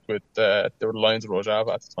contact with, there were the Lions of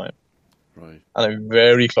Rojava at the time. Right. And I'm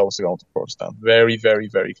very close to going to Kurdistan. Very, very,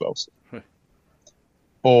 very close. Right.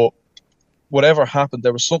 But whatever happened,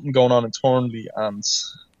 there was something going on internally, and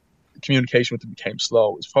the communication with them became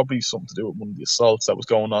slow. It was probably something to do with one of the assaults that was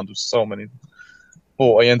going on. There was so many.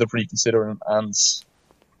 But I ended up reconsidering,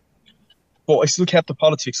 but I still kept the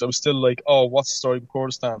politics. I was still like, oh, what's the story of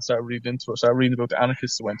Kurdistan? Started reading into it. Started reading about the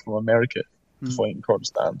anarchists that went from America to fight in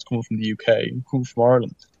Kurdistan, coming from the UK, and coming from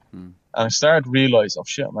Ireland. And I started to realise, oh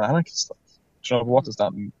shit, I'm an anarchist. Like, do you know, what does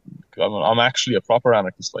that mean? I'm actually a proper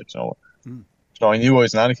anarchist. Like, you know, I knew I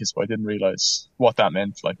was an anarchist, but I didn't realise what that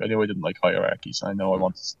meant. Like, I knew I didn't like hierarchies. I know I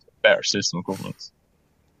wanted a better system of governance.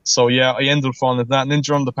 So yeah, I ended up falling into that. And then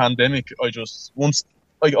during the pandemic, once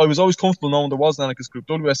I was always comfortable knowing there was an anarchist group.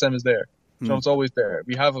 WSM is there. You know, it's always there.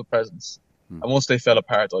 We have a presence. And once they fell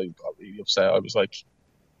apart, I got really upset. I was like,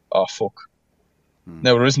 oh, fuck.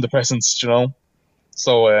 Now there isn't a presence, you know?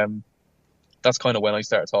 So that's kind of when I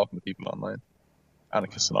started talking to people online.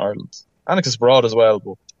 Anarchists in Ireland. Anarchists abroad as well,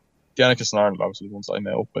 but the anarchists in Ireland are obviously the ones I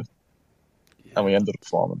met up with. Yeah. And we ended up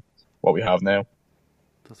forming what we have now.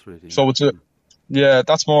 That's really so it's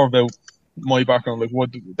that's more about my background. Like,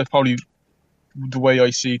 that's probably the way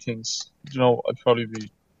I see things. You know, I'd probably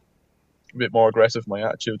be a bit more aggressive in my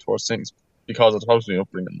attitude towards things because it's probably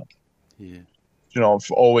upbringing. Like, yeah. You know,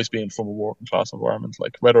 I've always been from a working class environment,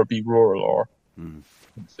 like whether it be rural or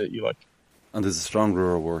city, like. And there's a strong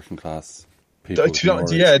rural working class people.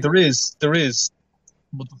 Yeah, there is.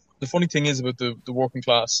 But the funny thing is about the working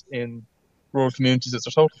class in rural communities is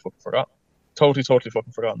they're totally fucking forgotten. Totally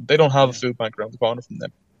fucking forgotten. They don't have a food bank around the corner from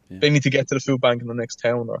them. Yeah. They need to get to the food bank in the next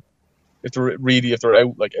town, or if they're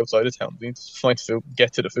out like outside of town, they need to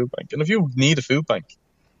get to the food bank. And if you need a food bank,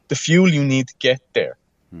 the fuel you need to get there,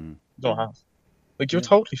 you don't have. Like, you're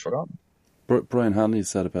totally forgotten. Brian Hanley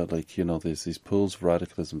said about, like, you know, there's these pools of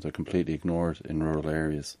radicalism that are completely ignored in rural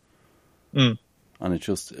areas. And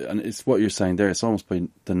it's what you're saying there. It's almost by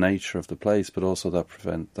the nature of the place, but also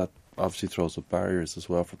that obviously throws up barriers as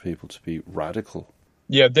well for people to be radical.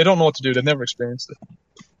 Yeah, they don't know what to do. They've never experienced it.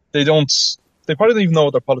 They probably don't even know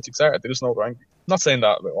what their politics are. They just know they're angry. I'm not saying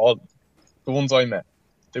that about all the ones I met.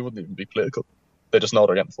 They wouldn't even be political. They just know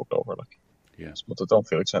they're getting fucked over. Like, yeah, but they don't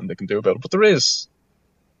feel like something they can do about it. But there is,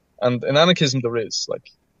 and in anarchism there is.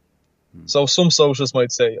 Like, so some socialists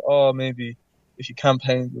might say, oh, maybe if you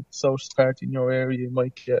campaign with the Socialist Party in your area, you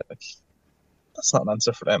might get, like, that's not an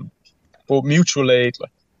answer for them. But mutual aid,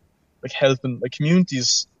 like helping, like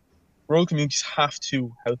communities, rural communities have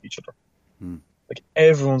to help each other. Like,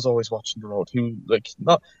 everyone's always watching the road.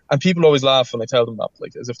 And people always laugh when I tell them that,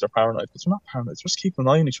 like, as if they're paranoid. But they're not paranoid. They're just keeping an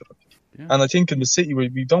eye on each other. Yeah. And I think in the city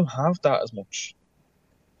we don't have that as much.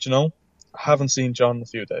 Do you know? I haven't seen John in a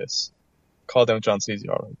few days. Call down John Seasy,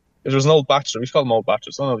 alright. If there was an old bachelor, we should call them old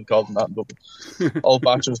bachelors. I don't know if we called them that in Dublin. Old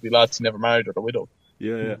bachelors be lads who never married or a widow.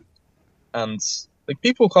 Yeah. And, like,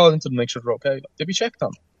 people call into them to make sure they're okay. Like, they'd be checked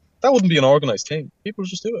on. That wouldn't be an organised thing. People would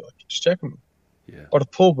just do it. Like, just check them. Yeah. Or the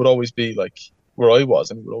pub would always be, like, where I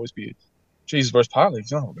was, and it would always be, Jesus, where's Pat? Like,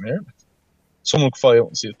 he's not over here. Like, someone would fly out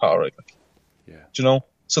and see his Pat, right? Like, yeah. Do you know?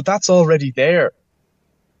 So that's already there.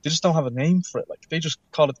 They just don't have a name for it. Like, they just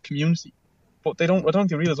call it community. But I don't think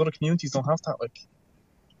they realise other communities don't have that, like,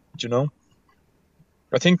 do you know?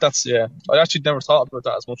 I think that's, I actually never thought about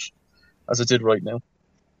that as much as I did right now.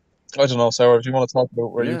 I don't know, Sarah, do you want to talk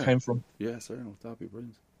about where you came from? Yeah, certainly. That'd be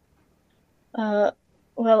brilliant.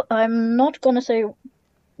 Well, I'm not going to say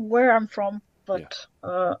where I'm from, but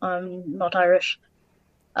I'm not Irish.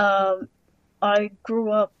 I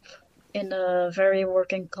grew up in a very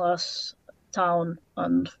working class town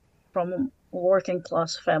and from a working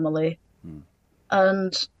class family.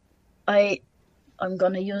 And I'm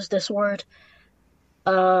going to use this word.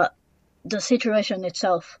 The situation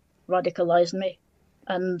itself radicalized me.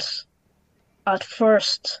 And at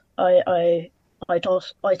first I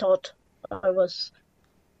thought I was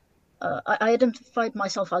I identified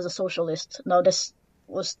myself as a socialist. Now, this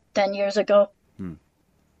was 10 years ago.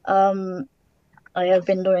 I have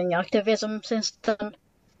been doing activism since then.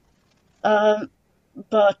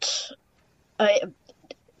 But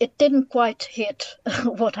it didn't quite hit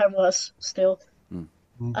what I was still.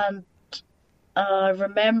 And I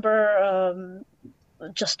remember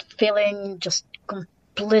just feeling just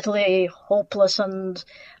completely hopeless and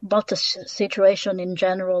about the situation in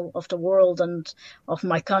general of the world and of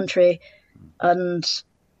my country, and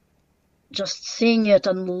just seeing it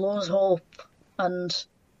and lose hope. And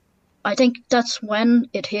I think that's when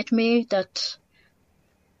it hit me that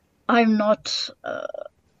I'm not a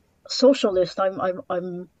socialist.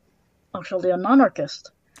 I'm actually an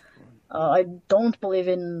anarchist. I don't believe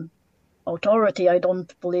in authority. I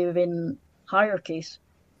don't believe in hierarchies.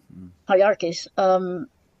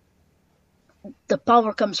 The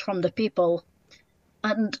power comes from the people,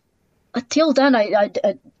 and until then, I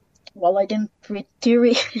didn't read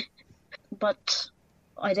theory, but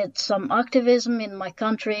I did some activism in my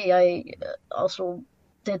country. I also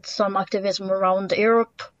did some activism around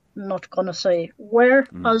Europe. Not gonna say where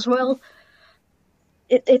as well.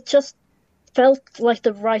 It just felt like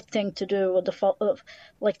the right thing to do,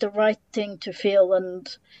 like the right thing to feel,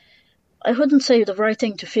 and I wouldn't say the right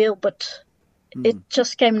thing to feel, but it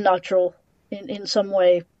just came natural in some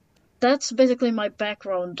way. That's basically my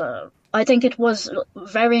background. I think it was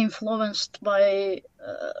very influenced by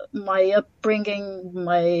my upbringing,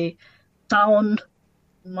 my town,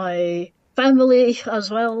 my family as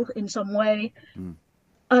well in some way.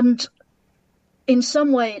 And in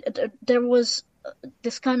some way, there was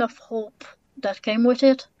this kind of hope that came with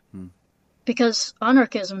it, because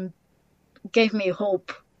anarchism gave me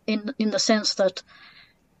hope in the sense that,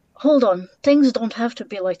 hold on, things don't have to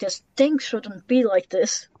be like this. Things shouldn't be like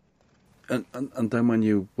this. And then when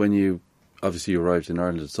you obviously you arrived in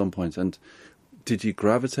Ireland at some point, and did you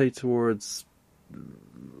gravitate towards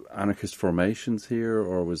anarchist formations here,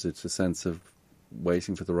 or was it a sense of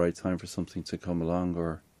waiting for the right time for something to come along?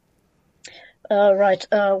 Or right.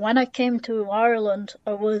 When I came to Ireland,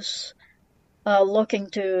 I was looking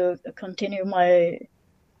to continue my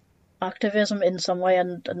activism in some way,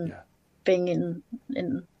 and being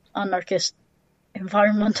in anarchist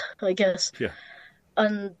environment, I guess. Yeah.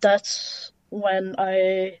 And that's when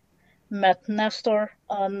I met Nestor,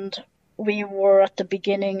 and we were at the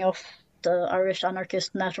beginning of the Irish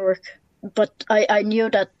Anarchist Network. But I knew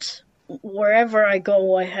that wherever I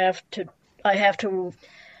go, I have to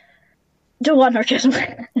do anarchism.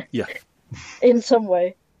 Yeah. In some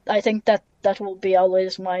way. I think that will be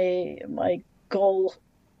always my goal.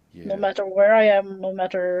 Yeah. No matter where I am, no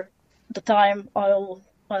matter the time, I'll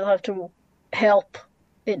have to help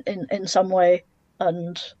in some way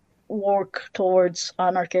and work towards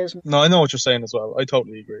anarchism. No, I know what you're saying as well. I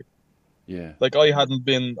totally agree. Yeah. Like I hadn't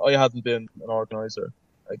been an organizer.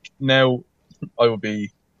 Like now, I'd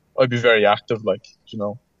be very active. Like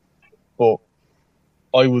but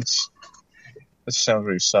I would. This sounds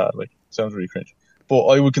really sad. Like sounds really cringe. But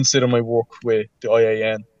I would consider my work with the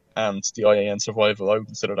IAN and the IAN survival. I would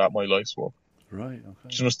consider that my life's work. Right. Okay.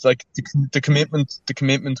 Just like the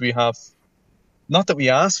commitment we have. Not that we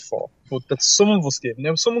asked for, but that some of us give.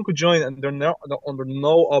 Now, someone could join and they're under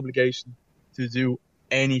no obligation to do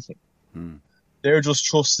anything. They're just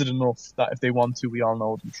trusted enough that if they want to, we all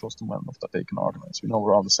know them, trust them well enough that they can organise. We know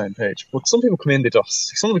we're on the same page. But some people come in,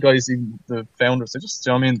 some of the guys, even the founders, they just, they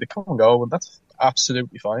come and go, and that's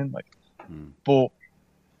absolutely fine. Like, but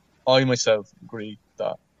I myself agree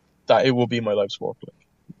that it will be my life's work.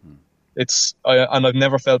 Like, and I've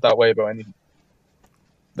never felt that way about anything.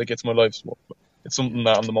 Like, it's my life's work. Like, it's something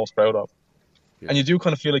that I'm the most proud of. Yeah. And you do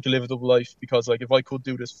kind of feel like you live a double life, because like if I could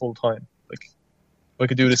do this full time, like if I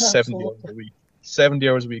could do this 70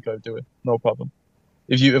 hours a week, I'd do it, no problem.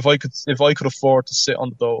 If I could afford to sit on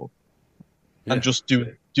the dole and just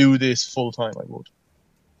do this full time, I would.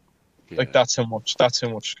 Yeah. Like that's how much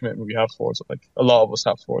commitment we have towards it. Like a lot of us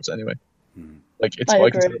have towards it anyway. Like it's I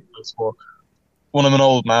consider it as work. When I'm an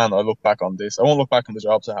old man, I look back on this. I won't look back on the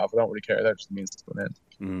jobs I have. I don't really care. That just means it's an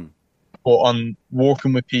end. But on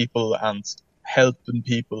working with people and helping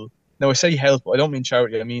people. Now I say help, I don't mean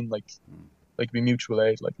charity. I mean like be mutual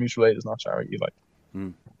aid. Like mutual aid is not charity. Like,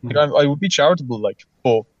 like I would be charitable. Like,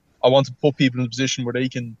 but I want to put people in a position where they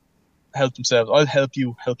can help themselves. I'll help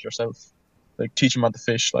you help yourself. Like teach them how to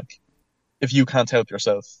fish. Like, if you can't help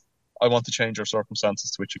yourself, I want to change your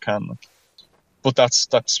circumstances to which you can. Like, but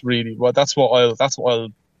that's really that's what I'll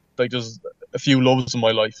like. There's a few loves in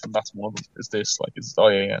my life, and that's one of them. Is this like is the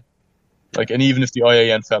IAN? Like, and even if the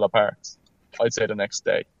IAN fell apart, I'd say the next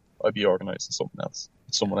day I'd be organising something else,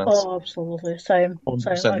 with someone else. Oh, absolutely, same.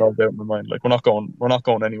 100%, no doubt in my mind. Like, we're not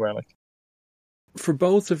going anywhere. Like, for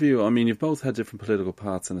both of you, I mean, you've both had different political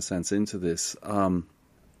paths in a sense into this.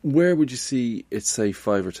 Where would you see it, say,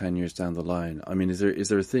 5 or 10 years down the line? I mean, is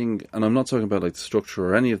there a thing, and I'm not talking about like the structure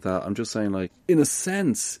or any of that, I'm just saying like, in a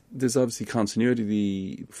sense, there's obviously continuity,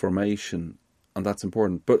 the formation, and that's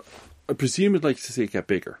important, but I presume you'd like to see it get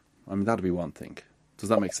bigger. I mean, that'd be one thing. Does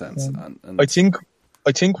that make sense? And I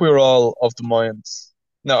think we're all of the mind,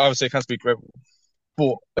 now obviously I can't speak for everyone,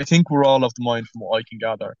 but I think we're all of the mind from what I can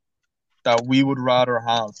gather, that we would rather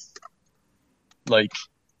have like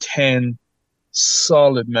 10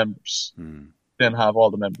 solid members than have all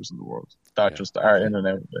the members in the world that just are in and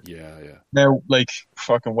out of it. Yeah. Now, like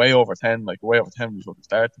fucking way over 10 was what we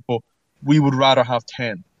started, but we would rather have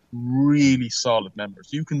 10 really solid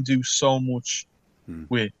members. You can do so much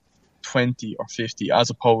with 20 or 50 as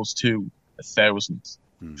opposed to 1,000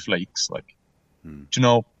 flakes. Like, do you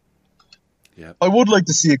know? Yeah. I would like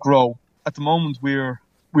to see it grow. At the moment, we're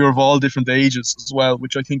of all different ages as well,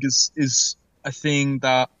 which I think is a thing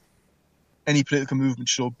that any political movement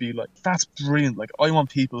should be like. That's brilliant. Like, I want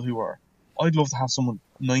people I'd love to have someone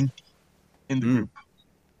 90 in the group,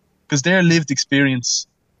 because their lived experience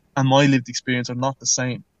and my lived experience are not the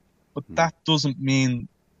same. But that doesn't mean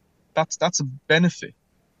that's a benefit.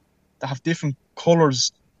 To have different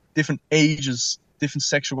colours, different ages, different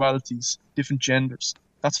sexualities, different genders.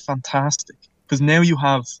 That's fantastic. Because now you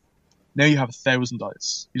have 1,000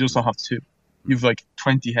 eyes. You just don't have 2. You've like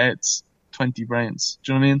 20 heads, 20 brains.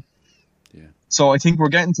 Do you know what I mean? Yeah. So I think we're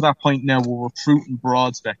getting to that point now where we're recruiting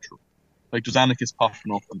broad spectrum. Like there's anarchists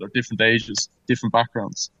popping up, and they're different ages, different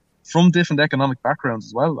backgrounds, from different economic backgrounds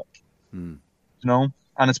as well. Like, you know,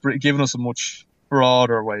 and it's giving us a much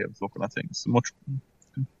broader way of looking at things, much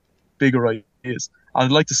bigger ideas. And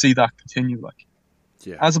I'd like to see that continue. Like,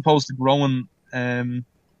 as opposed to growing.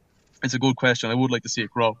 It's a good question. I would like to see it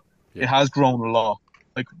grow. Yeah. It has grown a lot.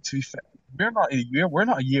 Like, to be fair, we're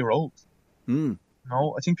not a year old.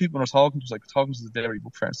 No, I think people are talking to us, like talking to the Dairy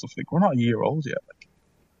Book Fair and stuff. Like, we're not a year old yet. Like,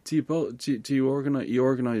 do you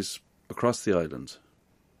organise across the island?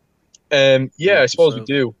 Yeah, I suppose we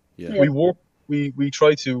do. Yeah. We work. We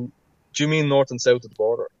try to. Do you mean north and south of the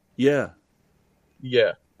border? Yeah.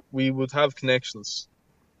 Yeah, we would have connections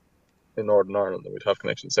in Northern Ireland, and we'd have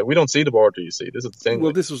connections. So we don't see the border. You see, this is the thing. Well,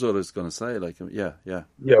 like, this was what I was going to say. Like, yeah. Yeah,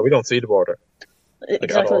 we don't see the border. Like,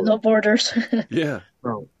 exactly, no borders. Yeah.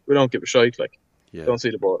 No, we don't give a shite. Like, don't see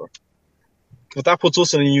the border. But that puts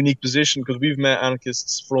us in a unique position because we've met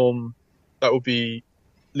anarchists from that would be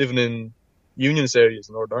living in unionist areas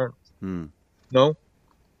in Northern Ireland. No,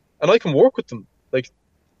 and I can work with them. Like,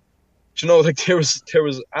 do you know, like there was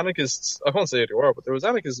anarchists. I can't say who they were, but there was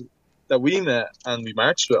anarchists that we met and we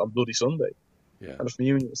marched with on Bloody Sunday. Yeah. And from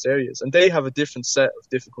unionist areas, and they have a different set of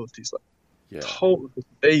difficulties. Like, totally,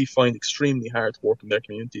 they find extremely hard to work in their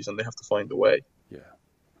communities, and they have to find a way. Yeah.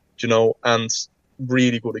 Do you know, and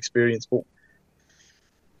really good experience, but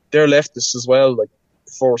they're leftists as well. Like,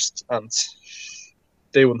 first, and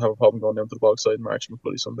they wouldn't have a problem going down to the Bogside and marching with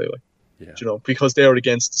Bloody Sunday. Like, do you know, because they're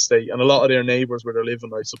against the state, and a lot of their neighbours where they're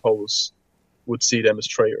living, I suppose, would see them as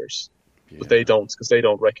traitors, but they don't, because they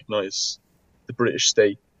don't recognise the British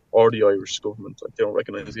state or the Irish government. Like, they don't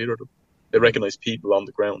recognise either of them. They recognise people on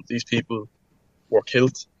the ground. These people were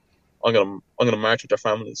killed. I'm gonna march with their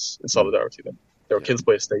families in solidarity. Then they were killed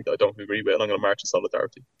by a state that I don't agree with, and I'm gonna march in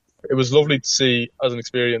solidarity. It was lovely to see as an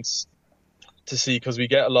experience because we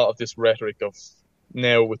get a lot of this rhetoric of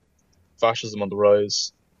now with fascism on the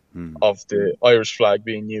rise, of the Irish flag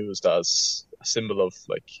being used as a symbol of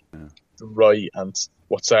like the right and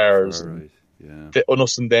what's ours, and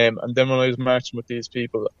us and them. And then when I was marching with these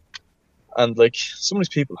people, and like some of these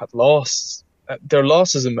people had lost their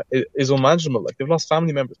losses is unmanageable. Like, they've lost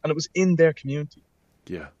family members, and it was in their community.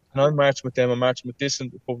 Yeah. And I'm marching with them. I'm marching with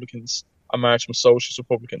dissident Republicans. I'm marching with socialist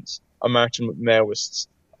Republicans. I'm marching with Maoists,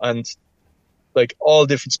 and like all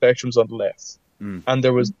different spectrums on the left. And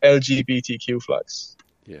there was LGBTQ flags.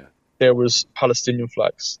 Yeah. There was Palestinian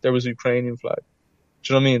flags. There was Ukrainian flag.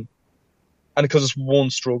 Do you know what I mean? And because it's one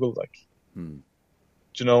struggle, like, do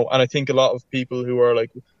you know? And I think a lot of people who are like,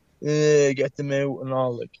 get them out and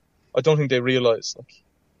all, like, I don't think they realise, like,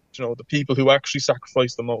 do you know, the people who actually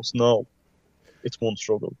sacrifice the most know it's one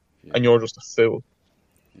struggle, and you're just a fool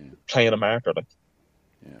playing a martyr, like.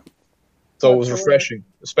 Yeah. So it was refreshing,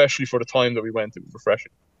 especially for the time that we went. It was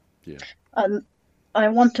refreshing. Yeah. And I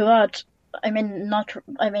want to add,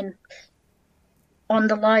 on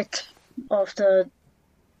the light of the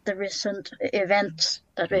recent events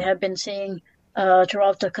that we have been seeing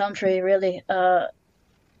throughout the country, really,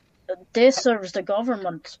 this serves the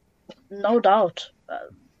government, no doubt,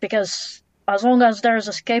 because as long as there is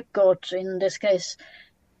a scapegoat, in this case,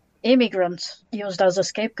 immigrants used as a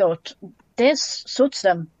scapegoat, this suits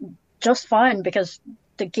them just fine because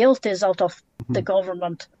the guilt is out of the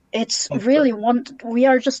government. It's really we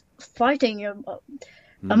are just fighting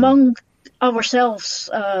among ourselves,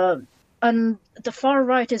 and the far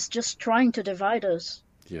right is just trying to divide us.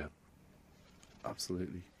 Yeah,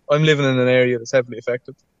 absolutely. I'm living in an area that's heavily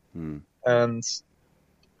affected, and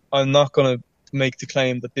I'm not going to make the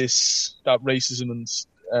claim that racism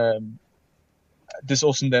and this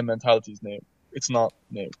us and them mentality is new. It's not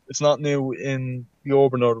new. It's not new in the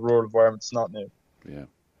urban or the rural environment. It's not new. Yeah.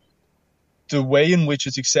 The way in which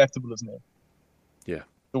it's acceptable is new. Yeah.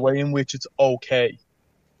 The way in which it's okay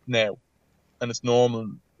now and it's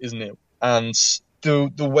normal is new. And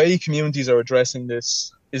the way communities are addressing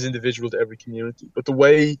this is individual to every community. But the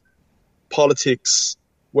way politics,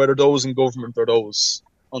 whether those in government or those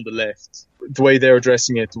on the left, the way they're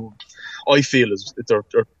addressing it, I feel is they're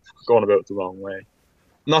going about it the wrong way.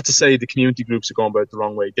 Not to say the community groups are going about it the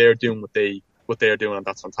wrong way. They're doing what they're doing, and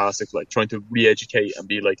that's fantastic. Like, trying to re-educate and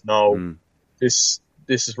be like, no, this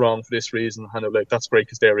is wrong for this reason, and like, that's great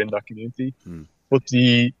because they're in that community. But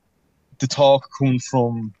the talk coming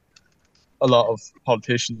from a lot of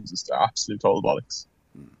politicians is the absolute total bollocks.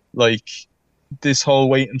 Like, this whole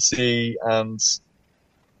wait and see, and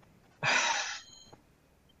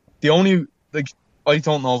the only, like, I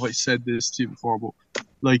don't know if I said this to you before, but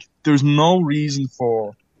like, there's no reason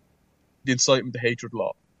for the incitement to hatred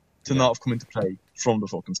law to not have come into play from the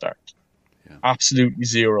fucking start. Yeah. Absolutely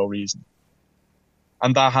zero reason.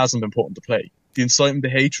 And that hasn't been put into play. The incitement to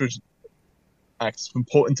hatred act has been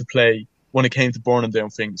put into play when it came to burning down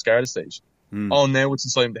Finglas Garda Station. Oh, now it's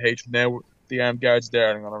incitement to hatred. Now the armed guards there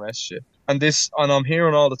are going to arrest shit. And I'm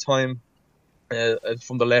hearing all the time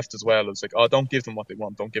from the left as well. It's like, oh, don't give them what they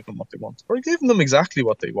want. Don't give them what they want. We're giving them exactly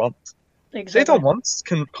what they want. Exactly. They don't want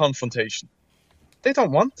confrontation. They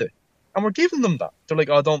don't want it. And we're giving them that. They're like,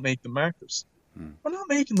 oh, don't make them martyrs. We're not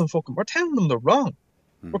making them we're telling them they're wrong.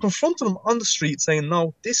 We're confronting them on the street saying,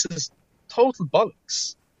 no, this is total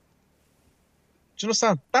bollocks. Do you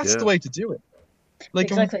understand? That's the way to do it.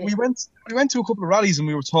 Like, exactly. we went to a couple of rallies and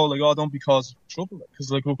we were told, like, oh, don't be causing trouble.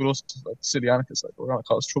 Because, like, look at us, like, silly anarchists, like, we're going to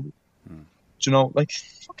cause trouble. Do you know? Like,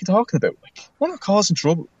 what are you talking about? Like, we're not causing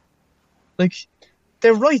trouble. Like,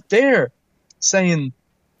 they're right there saying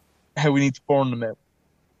how we need to burn them out.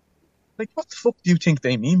 Like, what the fuck do you think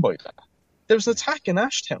they mean by that? There's an attack in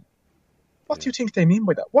Ashtown. What do you think they mean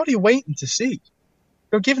by that? What are you waiting to see?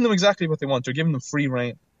 You're giving them exactly what they want. You're giving them free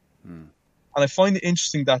rein. And I find it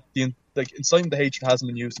interesting that the incitement to hatred hasn't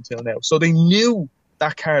been used until now. So they knew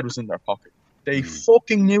that card was in their pocket. They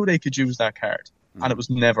fucking knew they could use that card. And it was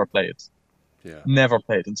never played. Yeah. Never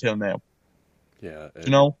played until now. Yeah.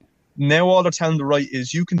 You know? Now all they're telling the right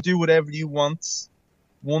is you can do whatever you want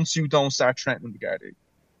once you don't start threatening the Gardaí.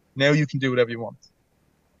 Now you can do whatever you want.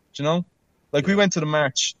 Do you know? Like, we went to the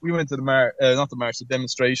march. The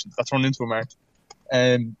demonstration that turned into a march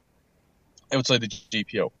outside the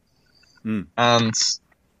GPO. And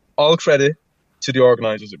all credit to the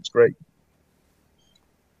organisers. It was great.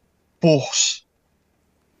 But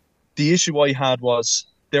the issue I had was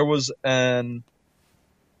there was a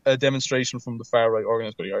demonstration from the far right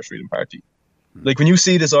organised by the Irish Freedom Party. Like, when you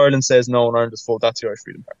see this Ireland says no and Ireland is full, that's the Irish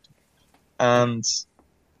Freedom Party.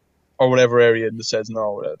 Or whatever area that says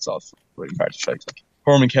no, it's all Freedom Party strikes. Like,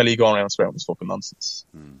 Herman Kelly going around spouting this fucking nonsense.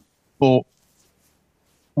 But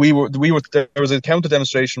there was a counter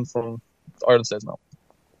demonstration from Ireland says no,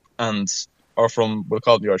 or from, we'll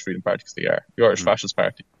call it the Irish Freedom Party because they are the Irish Fascist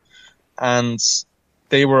Party, and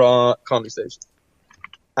they were on Connolly Station,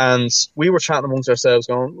 and we were chatting amongst ourselves,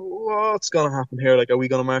 going, "What's going to happen here? Like, are we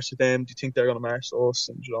going to march to them? Do you think they're going to march to us?"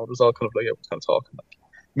 And you know, there's all kind of like everyone's kind of talking. Like,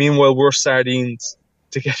 meanwhile, we're sardines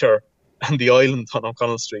together on the island on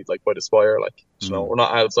O'Connell Street, like by the Spire, like, you know, we're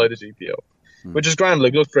not outside the GPO, which is grand.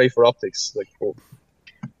 Like, looked great for optics, like, cool.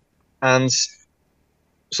 And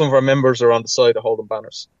some of our members are on the side of holding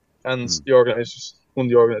banners, and one of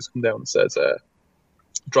the organisers come down and says,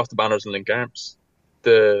 drop the banners and link arms.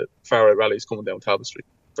 The far right rally is coming down Talbot Street.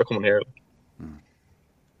 They're coming here. Like.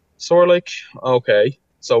 So we're like, okay.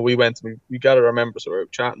 So we gathered our members, we were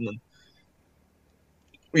chatting, and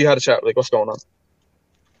we had a chat, like, what's going on?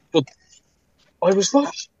 But I was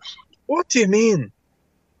like, what do you mean,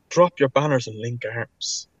 drop your banners and link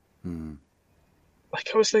arms? Like,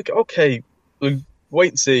 I was like, okay, we'll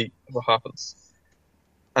wait and see what happens.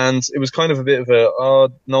 And it was kind of a bit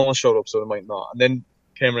of no one showed up, so they might not. And then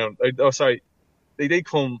came around, they did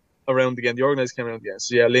come around again, the organisers came around again.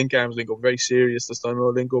 So yeah, link arms, link up, very serious this time,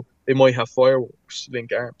 link up. They might have fireworks,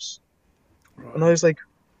 link arms. Right. And I was like,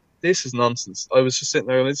 this is nonsense. I was just sitting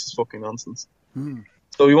there, this is fucking nonsense.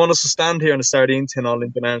 So you want us to stand here in a sardine tin all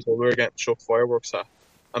linking arms while we're getting chucked fireworks at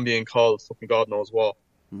and being called fucking God knows what.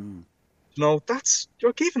 You know,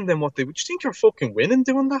 you're giving them what they would. You think you're fucking winning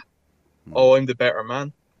doing that? Oh, I'm the better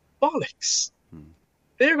man. Bollocks.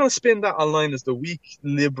 They're going to spin that online as the weak,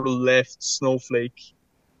 liberal, left, snowflake.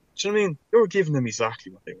 Do you know what I mean? You're giving them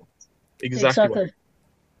exactly what they want. Exactly.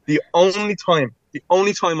 The only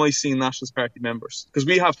time I've seen Nationalist Party members, because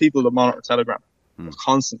we have people that monitor Telegram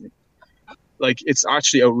constantly. Like, it's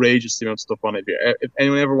actually outrageous the amount of stuff on it. If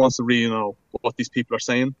anyone ever wants to really know what these people are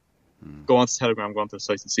saying, go onto Telegram, go onto the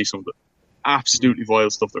site and see some of the absolutely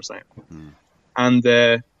vile stuff they're saying. And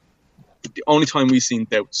the only time we've seen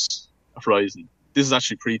doubts rising, this is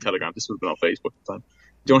actually pre-Telegram, this would have been on Facebook at the time.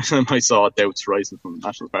 The only time I saw doubts rising from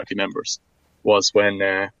Nationalist Party members was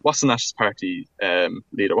when, what's the Nationalist Party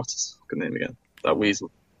leader? What's his fucking name again? That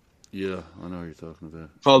weasel. Yeah, I know what you're talking about.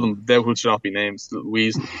 Call them thou who should not be named, the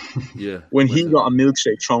weasel. Yeah. When he got a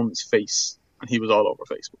milkshake thrown in his face, and he was all over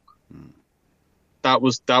Facebook. That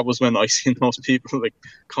was when I seen most people like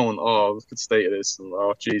going, oh, look at the state of this, and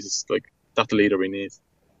oh Jesus, like, that's the leader we need.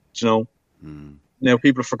 Do you know? Now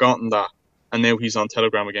people have forgotten that, and now he's on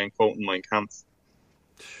Telegram again quoting Mein Kampf.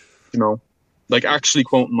 You know, like, actually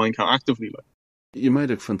quoting Mein Kampf actively, like. You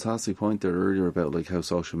made a fantastic point there earlier about, like, how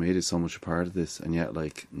social media is so much a part of this, and yet,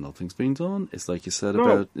 like, nothing's being done. It's like you said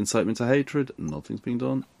about incitement to hatred, nothing's being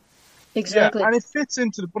done. Exactly. Yeah, and it fits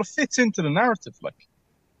into the narrative,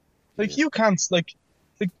 like you can't, like,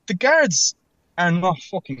 the guards are not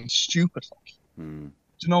fucking stupid. Like,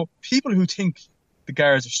 you know, people who think the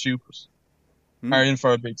guards are stupid are in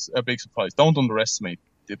for a big surprise. Don't underestimate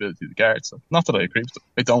the ability of the guards. Like, not that I agree with them,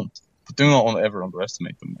 I don't, but do not ever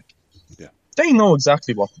underestimate them. Like, they know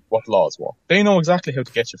exactly what laws what. They know exactly how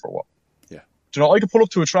to get you for what. Yeah. Do you know, I could pull up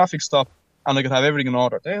to a traffic stop and I could have everything in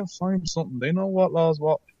order. They'll find something. They know what laws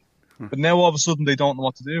what. But now all of a sudden they don't know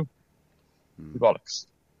what to do. The bollocks.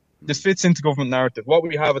 This fits into government narrative. What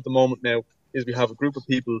we have at the moment now is we have a group of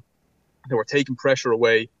people who are taking pressure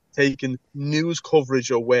away, taking news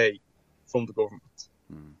coverage away from the government.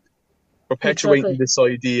 Perpetuating this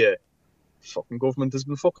idea. Fucking government has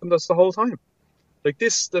been fucking us the whole time. Like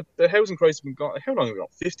this, the housing crisis has been gone. How long have we gone?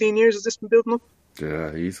 15 years has this been building up?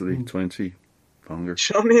 Yeah, easily 20 longer. Do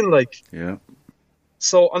you know what I mean? Like, yeah.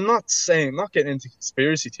 So I'm not getting into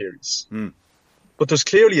conspiracy theories, but there's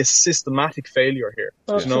clearly a systematic failure here.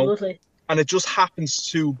 Absolutely. You know? And it just happens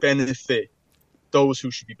to benefit those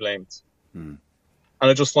who should be blamed. And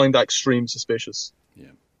I just find that extremely suspicious.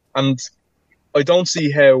 Yeah. And I don't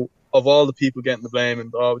see how, of all the people getting the blame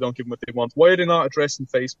and, we don't give them what they want, why are they not addressing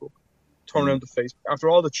Facebook? Turn around to Facebook. After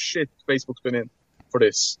all the shit Facebook's been in for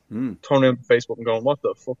this, turn around to Facebook and going, what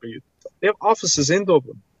the fuck are you? They have offices in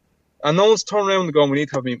Dublin. And no one's turning around and going, we need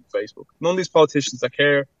to have a meeting with Facebook. None of these politicians that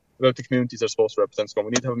care about the communities they're supposed to represent is going,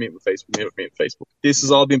 we need to have a meeting with Facebook. We need to have a meeting with Facebook. This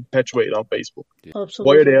is all being perpetuated on Facebook. Yeah.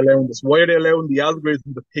 Absolutely. Why are they allowing this? Why are they allowing the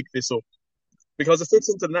algorithm to pick this up? Because it fits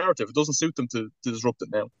into the narrative. It doesn't suit them to disrupt it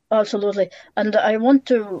now. Absolutely. And I want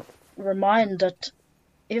to remind that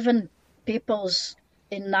even people's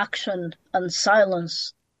inaction and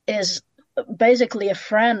silence is basically a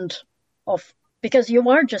friend of, because you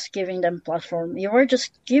are just giving them platform, you are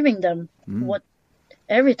just giving them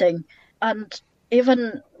everything. And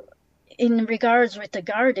even in regards with the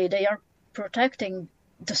Gardaí, they are protecting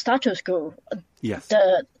the status quo,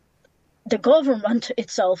 the government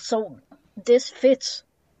itself. So this fits.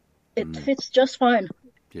 It fits just fine.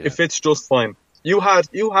 Yeah. It fits just fine. You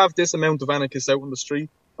have this amount of anarchists out on the street,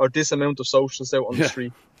 or this amount of socialists out on the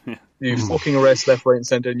street. You fucking arrest left, right, and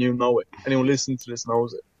centre, and you know it. Anyone listening to this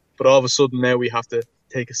knows it. But all of a sudden now we have to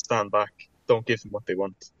take a stand back. Don't give them what they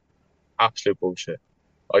want. Absolute bullshit.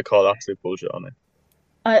 I call absolute bullshit on it.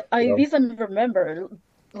 I even remember,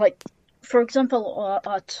 like, for example,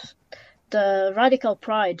 at the Radical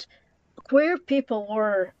Pride, queer people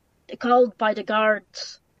were called by the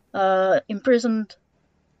guards, imprisoned.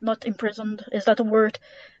 Not imprisoned, is that a word?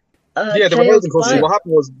 They were held in custody. What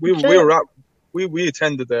happened was we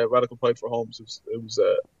attended the Radical Pride for Homes. It was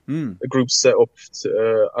a group set up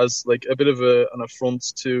as like a bit of an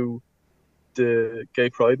affront to the Gay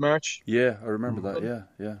Pride March. Yeah, I remember that.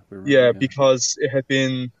 Yeah. Because it had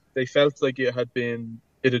been. They felt like it had been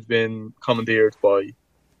commandeered by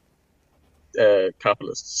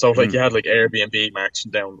capitalists. So like you had like Airbnb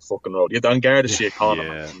marching down the fucking road. You had Garda Síochána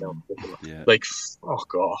marching down the fucking road. Like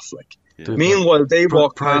fuck off. Like meanwhile they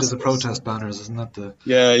walk Pride past as the protest banners, isn't that the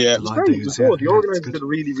it's very good. The organisers did a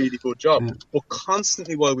really, really good job. But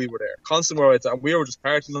constantly while we were there, and we were just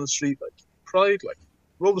partying on the street, like Pride, like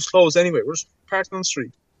road was closed anyway. We're just partying on the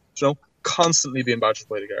street. You know, constantly being badgered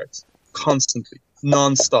by the guards. Constantly.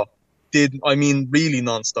 Non-stop. Really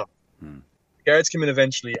non-stop. The guards came in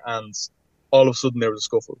eventually and all of a sudden there was a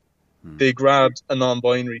scuffle. They grabbed a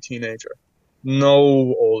non-binary teenager, no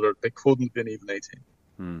older, they couldn't have been even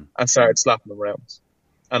 18, and started slapping them around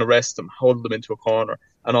and arrested them, huddled them into a corner,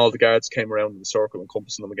 and all the guards came around in a circle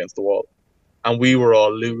encompassing them against the wall. And we were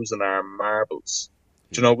all losing our marbles.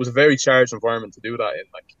 You know, it was a very charged environment to do that in,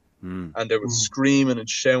 like, and there was screaming and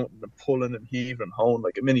shouting and pulling and heaving and hoeing,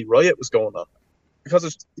 like a mini riot was going on.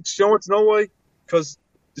 Because you know why? Because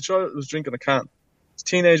the child was drinking a can. This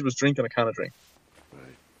teenager was drinking a can of drink.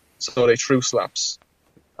 Right. So they threw slaps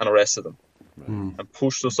and arrested him. Right. And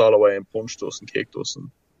pushed us all away and punched us and kicked us and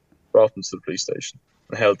brought them to the police station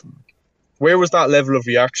and held them. Where was that level of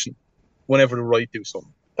reaction whenever the right do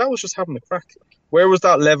something? That was just having a crack. Like. Where was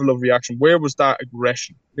that level of reaction? Where was that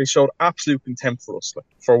aggression? They showed absolute contempt for us. Like,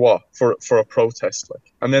 for what? For a protest.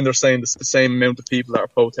 Like, and then they're saying this, the same amount of people that are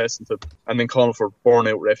protesting and then calling for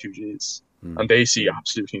burnout refugees. And they see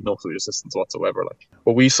absolutely no resistance whatsoever. Like,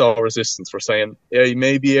 but we saw resistance for saying, yeah,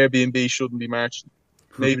 maybe Airbnb shouldn't be marching.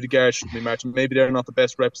 Maybe the guards shouldn't be marching. Maybe they're not the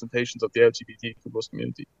best representations of the LGBTQ plus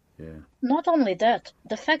community. Yeah. Not only that,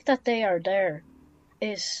 the fact that they are there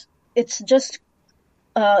it's just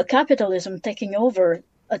capitalism taking over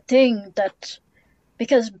a thing that,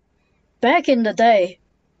 because back in the day,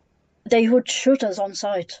 they would shoot us on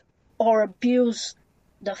sight or abuse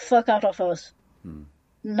the fuck out of us.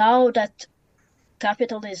 Now that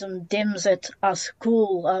capitalism deems it as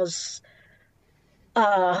cool, as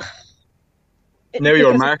Uh, Now you're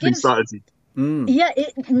a because it marketing gives. strategy. Yeah,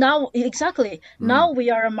 now exactly. Now we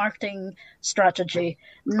are a marketing strategy.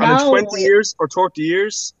 And in Now 20 we years or 30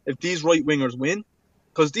 years, if these right wingers win,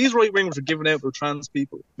 because these right wingers are giving out about trans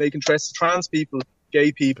people, making threats to trans people,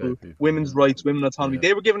 gay people, women's rights, women autonomy.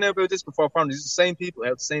 They were giving out about this before founding. These are the same people,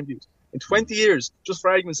 have the same views. In 20 years, just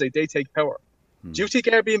for argument's sake, they take power. Do you think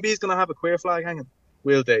Airbnb is going to have a queer flag hanging?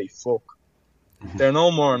 Will they? Fuck. They're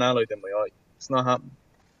no more an ally than my eye. It's not happening.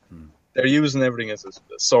 They're using everything as a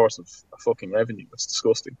source of fucking revenue. It's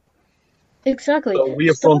disgusting. exactly. So we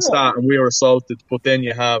affront that and we are assaulted, but then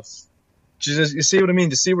you have, you see what I mean?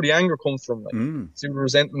 You see where the anger comes from, like, see where the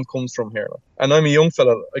resentment comes from here. Like. And I'm a young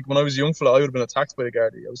fella. Like when I was a young fella, I would have been attacked by the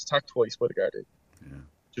Gardaí. I was attacked twice by the Gardaí. Yeah.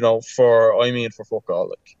 You know, for fuck all,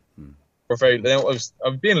 like, for very. You know, I was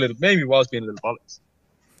being a little bollocks,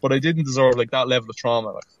 but I didn't deserve like that level of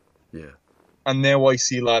trauma, like. Yeah. And now I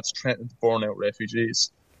see lads threatening to burn out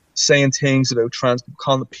refugees, saying things about trans people,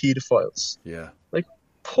 calling them pedophiles. Yeah. Like,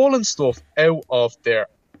 pulling stuff out of their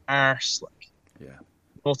arse, like. Yeah.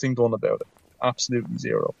 Nothing done about it. Absolutely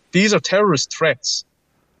zero. These are terrorist threats.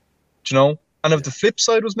 Do you know? And if the flip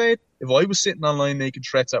side was made, if I was sitting online making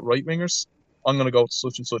threats at right wingers, I'm going to go to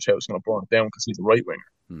such and such house, I'm going to burn it down because he's a right winger.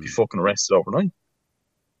 Be fucking arrested overnight.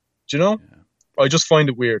 Do you know? Yeah. I just find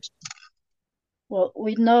it weird. Well,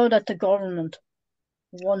 we know that the government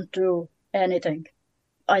won't do anything.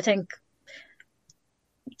 I think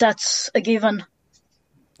that's a given,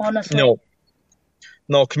 honestly.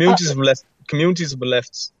 No, communities have been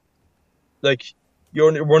left. Like,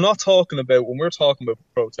 we're not talking about, when we're talking about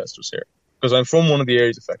protesters here, because I'm from one of the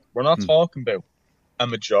areas affected, we're not talking about a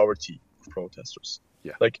majority of protesters.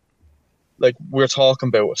 Yeah. Like we're talking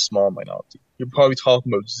about a small minority. You're probably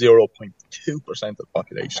talking about 0.2% of the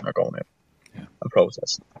population are going out and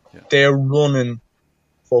protesting. Yeah. They're running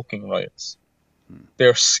fucking riots.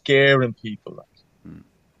 They're scaring people. Like.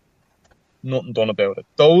 Nothing done about it.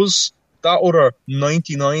 That other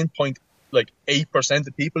 99.8%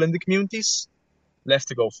 of people in the communities left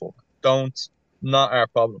to go fuck. Not our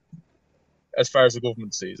problem. As far as the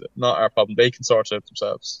government sees it, not our problem. They can sort it out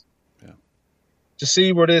themselves. Yeah. To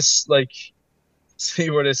see where this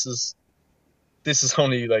is. This is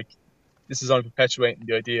only perpetuating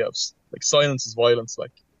the idea of like silence is violence.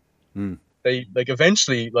 Like they like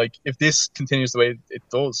eventually, like if this continues the way it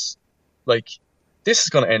does, like this is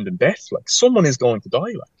going to end in death. Like someone is going to die.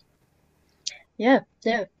 Like yeah.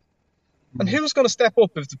 And who's going to step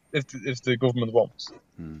up if the government won't?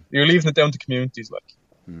 You're leaving it down to communities, like.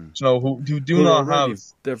 You know, who do not have.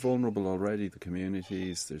 They're vulnerable already. The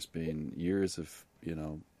communities. There's been years of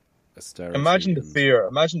austerity. Imagine the fear.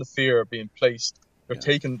 Imagine the fear being placed.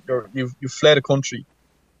 You've fled a country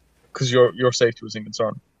because your safety was in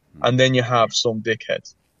concern, and then you have some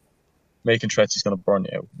dickhead making threats he's going to burn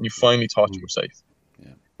you out, and you finally thought you were safe.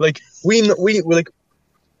 Yeah. Like we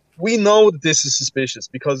know that this is suspicious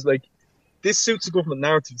because like. This suits the government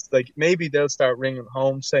narratives. Like maybe they'll start ringing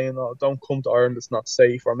home saying, "Oh, don't come to Ireland; it's not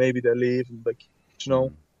safe," or maybe they'll leave. And like,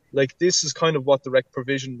 like this is kind of what direct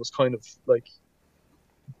provision was kind of like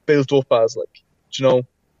built up as. Like,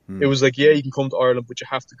 it was like, yeah, you can come to Ireland, but you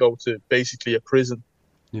have to go to basically a prison.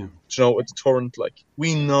 Yeah, a deterrent. Like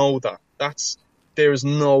we know that there is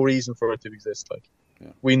no reason for it to exist. Like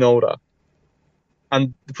we know that,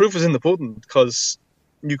 and the proof is in the pudding because.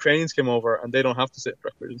 Ukrainians came over and they don't have to sit in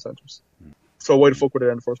recreation centres. So why the fuck were they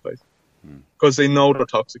there in the first place? Because they know they're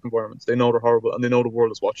toxic environments, they know they're horrible, and they know the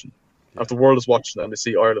world is watching. If the world is watching and they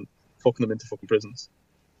see Ireland fucking them into fucking prisons,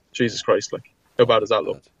 Jesus Christ, like how bad does that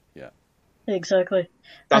look? Yeah, exactly.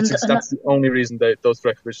 That's the only reason those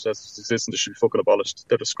direct provision centres exist and they should be fucking abolished.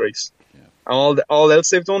 They're a disgrace. Yeah. And all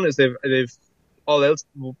else they've done is they've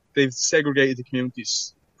segregated the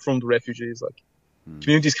communities from the refugees. Like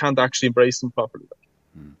communities can't actually embrace them properly. Like.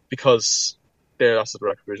 Because that's a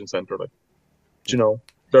direct provision centre, like,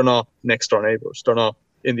 they're not next door neighbours. They're not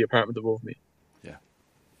in the apartment above me. Yeah.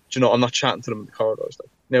 I'm not chatting to them in the corridors. Like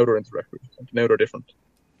now they're into direct provision centre. Now they're different.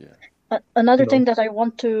 Yeah. Another thing that I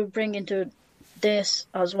want to bring into this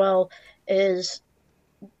as well is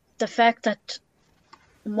the fact that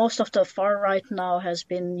most of the far right now has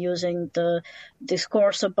been using the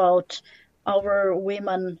discourse about our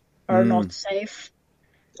women are not safe.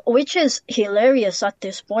 Which is hilarious at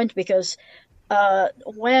this point because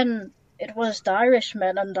when it was the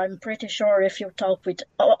Irishmen, and I'm pretty sure if you talk with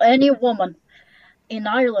any woman in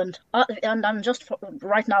Ireland, and I'm just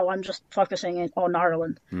focusing on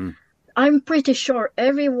Ireland, I'm pretty sure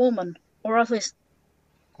every woman, or at least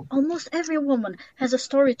almost every woman, has a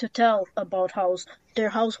story to tell about how their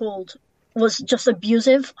household was just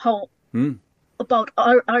abusive, how about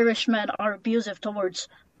Irishmen are abusive towards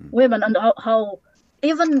women, and how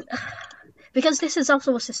even because this is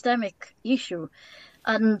also a systemic issue,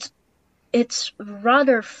 and it's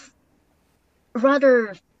rather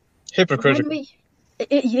hypocritical.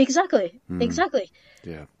 Exactly.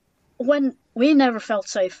 Yeah. When we never felt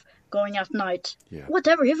safe going at night,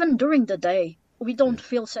 whatever, even during the day, we don't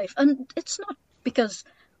feel safe, and it's not because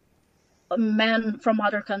men from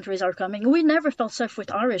other countries are coming. We never felt safe with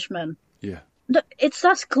Irishmen. Yeah. It's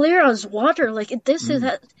as clear as water. Like this is,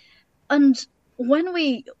 and when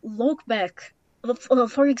we look back,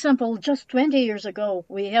 for example, just 20 years ago,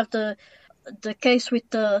 we have the case with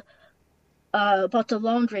the about the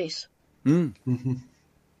laundries,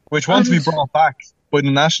 which want to be brought back by the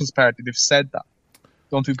Nationalist Party. They've said that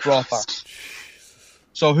don't be brought back.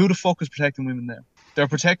 So who the fuck is protecting women there? They're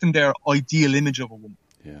protecting their ideal image of a woman.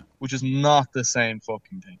 Yeah. Which is not the same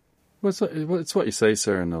fucking thing. Well, it's what you say,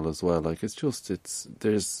 Sarah Null, as well. Like,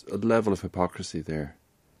 there's a level of hypocrisy there,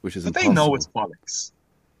 which is impossible. They know it's bollocks.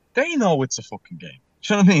 They know it's a fucking game.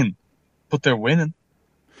 Do you know what I mean? But they're winning.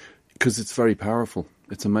 Because it's very powerful.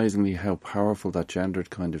 It's amazingly how powerful that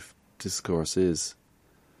gendered kind of discourse is.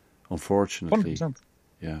 Unfortunately. 100%.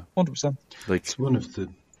 Yeah. 100%. Like, it's one of the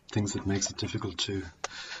things that makes it difficult to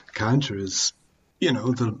counter is,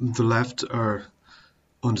 the left are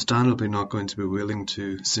understandably not going to be willing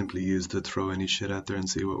to simply use the throw any shit out there and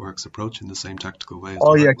see what works approach in the same tactical way.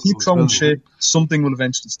 Keep throwing shit. Something will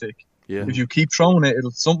eventually stick. Yeah. If you keep throwing it,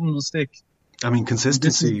 something will stick. I mean,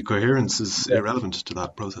 consistency, coherence is irrelevant to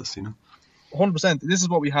that process, 100%. This is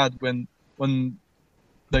what we had when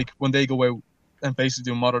they go out and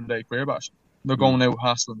basically do modern day queer bashing. They're going out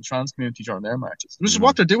hassling the trans community during their marches. This is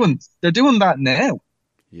what they're doing. They're doing that now.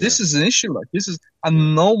 Yeah. This is an issue.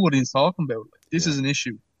 And nobody's talking about it. This is an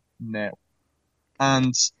issue now.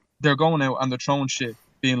 And they're going out and they're throwing shit,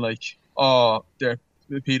 being like, oh, they're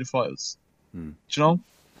pedophiles. Do you know?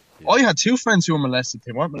 Yeah. I had 2 friends who were molested.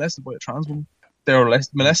 They weren't molested by a trans woman. They were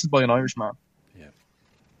molested by an Irish man. Yeah.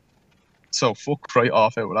 So fuck right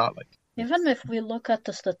off out with that. Like, even if we look at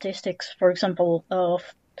the statistics, for example,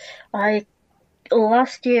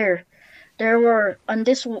 last year there were, and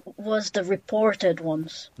this was the reported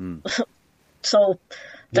ones. So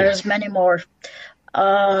there's many more.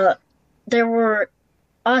 There were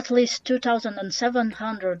at least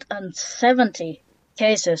 2,770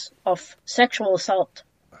 cases of sexual assault.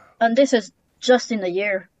 And this is just in a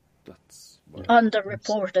year. That's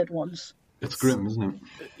underreported ones. It's grim, isn't it?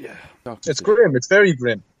 Yeah. It's grim. It's very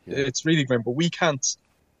grim. Yeah. It's really grim. But we can't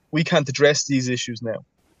address these issues now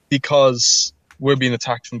because we're being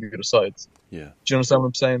attacked from the other side. Yeah. Do you understand what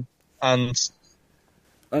I'm saying? And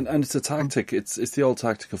it's a tactic. It's the old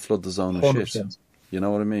tactic of flood the zone of 100%. shit. You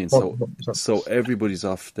know what I mean? 100%. So everybody's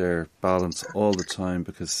off their balance all the time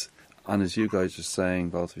because, and as you guys are saying,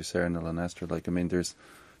 both of you, Sarah and Esther, there's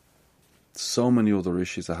so many other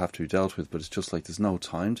issues that have to be dealt with, but it's just like there's no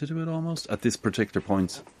time to do it almost at this particular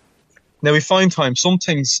point. Now we find time. Some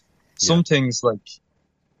things like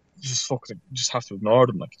you just have to ignore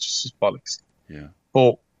them. Like it's just bollocks. Yeah.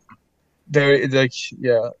 But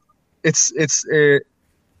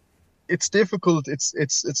it's difficult.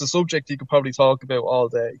 It's a subject you could probably talk about all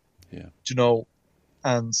day. Yeah. You know,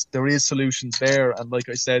 and there is solutions there. And like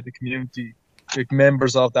I said, the community, the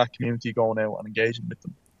members of that community going out and engaging with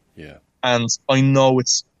them. Yeah. And I know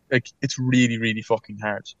it's really, really fucking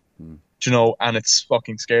hard. You know, and it's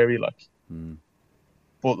fucking scary, like.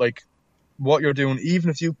 But like, what you're doing,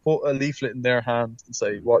 even if you put a leaflet in their hand and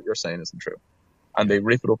say what you're saying isn't true, and they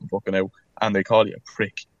rip it up and fucking out, and they call you a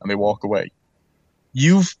prick, and they walk away,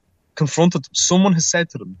 you've confronted them. Someone has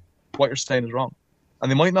said to them, what you're saying is wrong.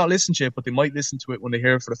 And they might not listen to it, but they might listen to it when they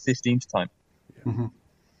hear it for the 15th time. Yeah. Mm-hmm.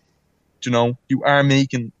 Do you know, you are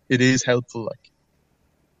making, it is helpful, like.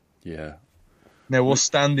 Yeah. Now, us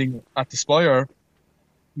standing at the spire,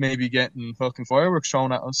 maybe getting fucking fireworks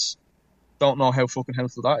thrown at us, don't know how fucking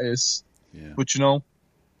helpful that is. Yeah. But, you know,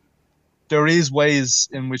 there is ways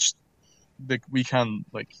in which we can,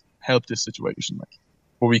 like, help this situation, like,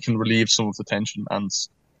 where we can relieve some of the tension and,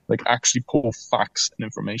 like, actually pull facts and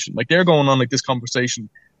information. Like, they're going on, like, this conversation.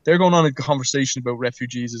 They're going on, like, a conversation about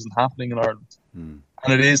refugees isn't happening in Ireland. And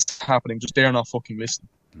it is happening, just they're not fucking listening.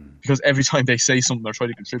 Because every time they say something or try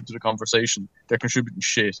to contribute to the conversation, they're contributing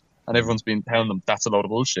shit. And everyone's been telling them that's a load of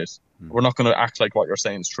bullshit. We're not going to act like what you're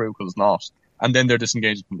saying is true because it's not. And then they're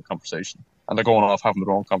disengaged from the conversation. And they're going off having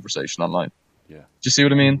their own conversation online. Yeah. Do you see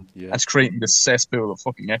what I mean? Yeah. And it's creating this cesspool of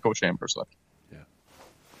fucking echo chambers, like. Yeah.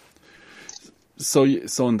 So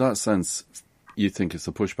in that sense, you think it's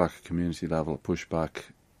a pushback at community level, a pushback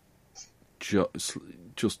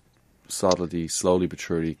just solidly, slowly but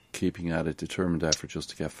surely keeping at it, determined effort just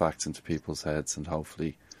to get facts into people's heads and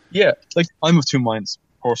hopefully... Yeah, like, I'm of two minds,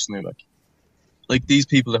 personally, like these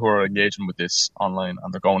people who are engaging with this online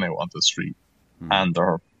and they're going out onto the street and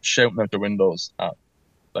they're shouting out their windows at,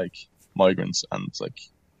 like, migrants and, like,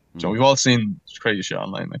 you know, we've all seen crazy shit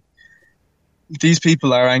online, like, these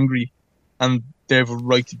people are angry and they have a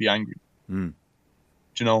right to be angry. Do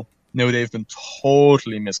you know? Now they've been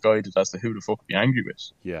totally misguided as to who the fuck to be angry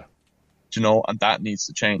with. Yeah. Do you know? And that needs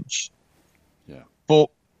to change. Yeah. But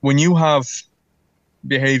when you have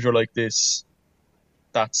behaviour like this,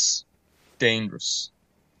 that's dangerous.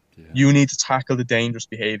 Yeah. You need to tackle the dangerous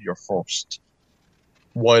behaviour first,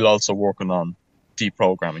 while also working on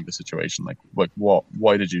deprogramming the situation. Like what?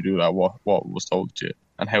 Why did you do that? What was told to you,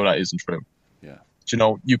 and how that isn't true. Yeah. Do you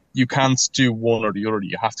know? You can't do one or the other.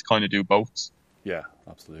 You have to kind of do both. Yeah,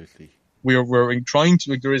 absolutely. We're trying to,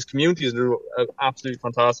 like, there is communities that do an absolutely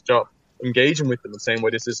fantastic job engaging with them and saying why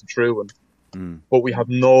this isn't true, and but we have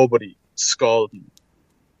nobody scalding,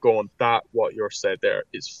 going, that what you're said there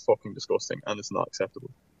is fucking disgusting and it's not acceptable.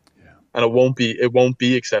 Yeah. And it won't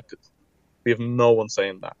be accepted. We have no one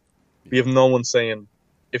saying that. Yeah. We have no one saying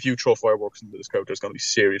if you throw fireworks into this crowd there's going to be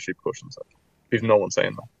serious repercussions. Like, we have no one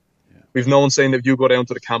saying that. Yeah. We have no one saying that if you go down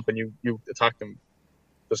to the camp and you attack them,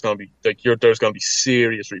 there's going to be there's going to be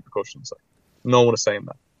serious repercussions. Like, no one is saying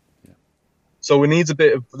that. Yeah. So it needs a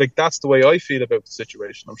bit of, like, that's the way I feel about the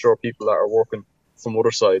situation. I'm sure people that are working from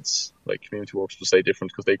other sides, like community workers, will say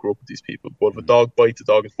different because they grew up with these people. But if a dog bites, a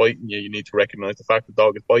dog is biting you. You need to recognise the fact the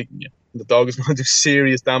dog is biting you. And the dog is going to do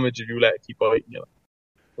serious damage if you let it keep biting you.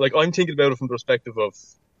 Like, I'm thinking about it from the perspective of,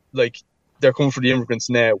 like, they're coming for the immigrants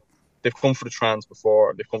now. They've come for the trans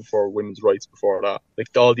before. They've come for women's rights before that. Like,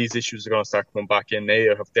 all these issues are going to start coming back in. They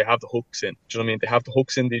have the hooks in. Do you know what I mean? They have the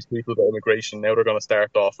hooks in, these people about immigration. Now they're going to start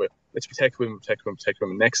off with, let's protect women, protect women, protect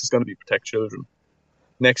women. Next is going to be protect children.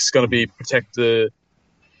 Next is going to be protect the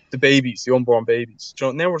babies, the unborn babies. Do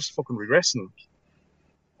you know, now we're just fucking regressing.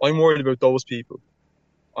 I'm worried about those people.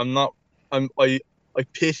 I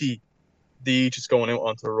pity the just going out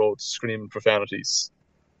onto the road screaming profanities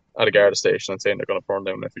at a Garda station and saying they're going to burn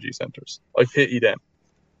down refugee centres. I pity them.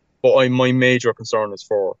 But my major concern is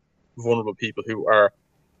for vulnerable people who are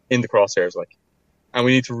in the crosshairs, like, and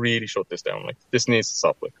we need to really shut this down. Like, this needs to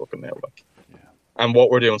stop, like, fucking now, like. Yeah. And what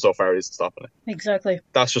we're doing so far isn't stopping it. Exactly.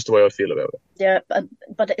 That's just the way I feel about it. Yeah,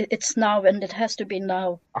 but it's now, and it has to be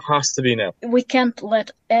now. It has to be now. We can't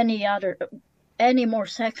let any more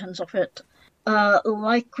seconds of it.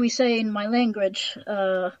 Like we say in my language,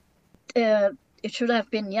 it should have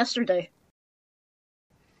been yesterday.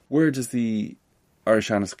 Where does the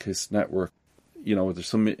Irish Anarchist Network, you know, there's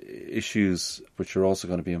some issues which you're also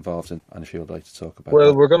going to be involved in, and if you would like to talk about Well,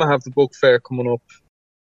 that. we're going to have the book fair coming up.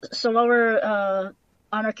 So our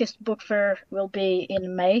Anarchist book fair will be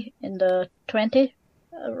in May, in the 20th,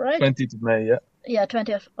 right? 20th of May, yeah. Yeah,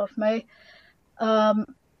 20th of May,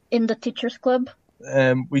 in the Teachers Club.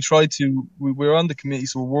 We're on the committee,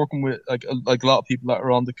 so we're working with, like a lot of people that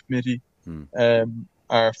are on the committee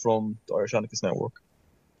are from the Irish Anarchist Network,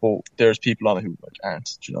 but there's people on it who, like,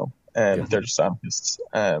 aren't, you know, they're just anarchists.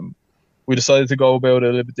 We decided to go about it a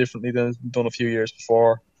little bit differently than it's been done a few years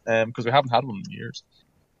before, because we haven't had one in years.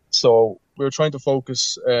 So we were trying to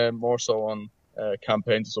focus more so on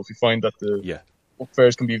campaigns. So if we find that the book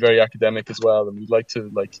fairs can be very academic as well, and we'd like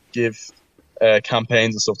to, like, give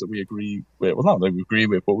campaigns and stuff that we agree with, well, not that we agree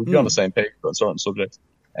with, but we'd be on the same page on certain subjects,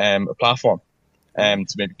 a platform to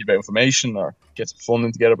maybe give out information or get some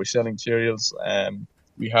funding together by selling materials.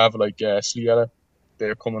 We have, like, Sliella,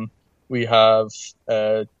 they're coming. We have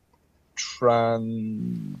Trans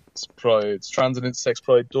and Intersex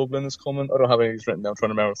Pride Dublin is coming. I don't have any of these written down, I'm trying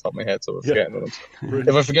to remember off the top of my head, so I'm forgetting them.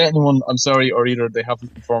 If I forget anyone, I'm sorry, or either they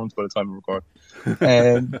haven't performed by the time we record.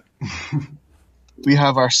 We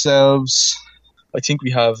have ourselves, I think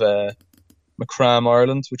we have McCram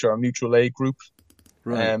Ireland, which are a mutual aid group.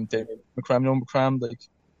 Right. McCram, like,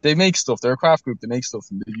 they make stuff. They're a craft group. They make stuff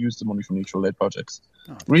and they use the money from mutual aid projects.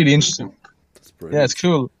 Really interesting. That's brilliant. Yeah, it's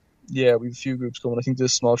cool. Yeah, we have a few groups coming. I think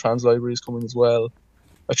this small trans library is coming as well.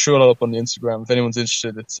 I threw it all up on the Instagram. If anyone's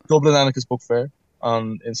interested, it's Dublin Anarchist Book Fair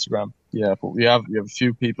on Instagram. Yeah, but we have a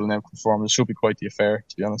few people now confirmed. It should be quite the affair,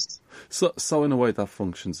 to be honest. So in a way, that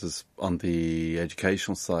functions as on the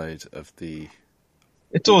educational side of the.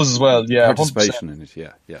 It does as well. Yeah, participation 100%. in it.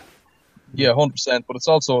 Yeah. Yeah, 100%. But it's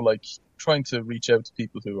also, like, trying to reach out to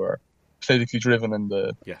people who are politically driven in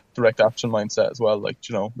the direct action mindset as well. Like,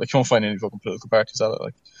 you know, like, you won't find any fucking political parties at it.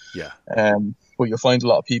 Like, but you'll find a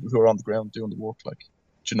lot of people who are on the ground doing the work, like,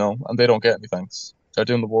 you know, and they don't get any thanks. They're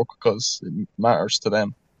doing the work because it matters to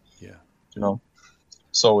them. Yeah, you know.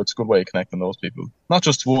 So it's a good way of connecting those people, not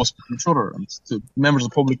just to us, but to each other, and to members of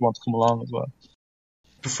the public who want to come along as well.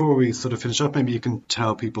 Before we sort of finish up, maybe you can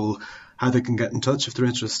tell people how they can get in touch if they're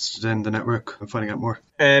interested in the network and finding out more.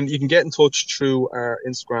 You can get in touch through our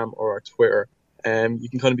Instagram or our Twitter. You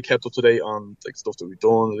can kind of be kept up to date on like stuff that we've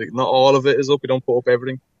done. Like, not all of it is up. We don't put up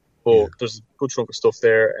everything, but there's a good chunk of stuff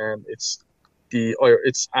there. And it's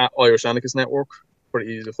at Irish Anarchist Network.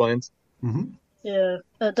 Pretty easy to find. Mm-hmm. Yeah,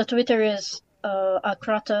 the Twitter is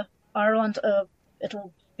Crata Ireland. It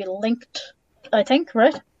will be linked, I think,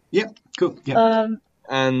 right? Yeah, cool. Yeah.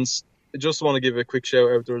 And I just want to give a quick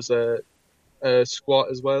shout out. There's a squat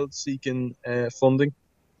as well seeking funding.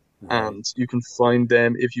 And you can find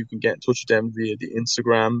them if you can get in touch with them via the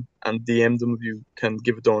Instagram and DM them if you can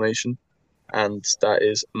give a donation. And that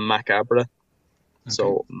is Macabra. Okay.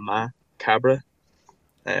 So Macabra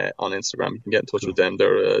on Instagram. You can get in touch with them.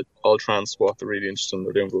 They're all trans squad. They're really interesting.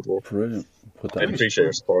 They're doing good work. Brilliant. I appreciate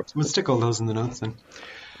your support. We'll stick all those in the notes then.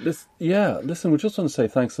 Listen, we just want to say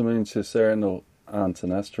thanks a million to Sarah and to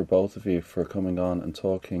Nestor, both of you, for coming on and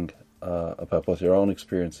talking about both your own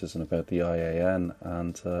experiences and about the IAN,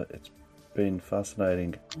 and it's been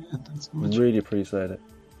fascinating. Yeah, thanks so much. Really appreciate it.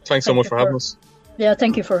 Thanks so much for having us. Yeah,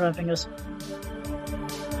 thank you for having us.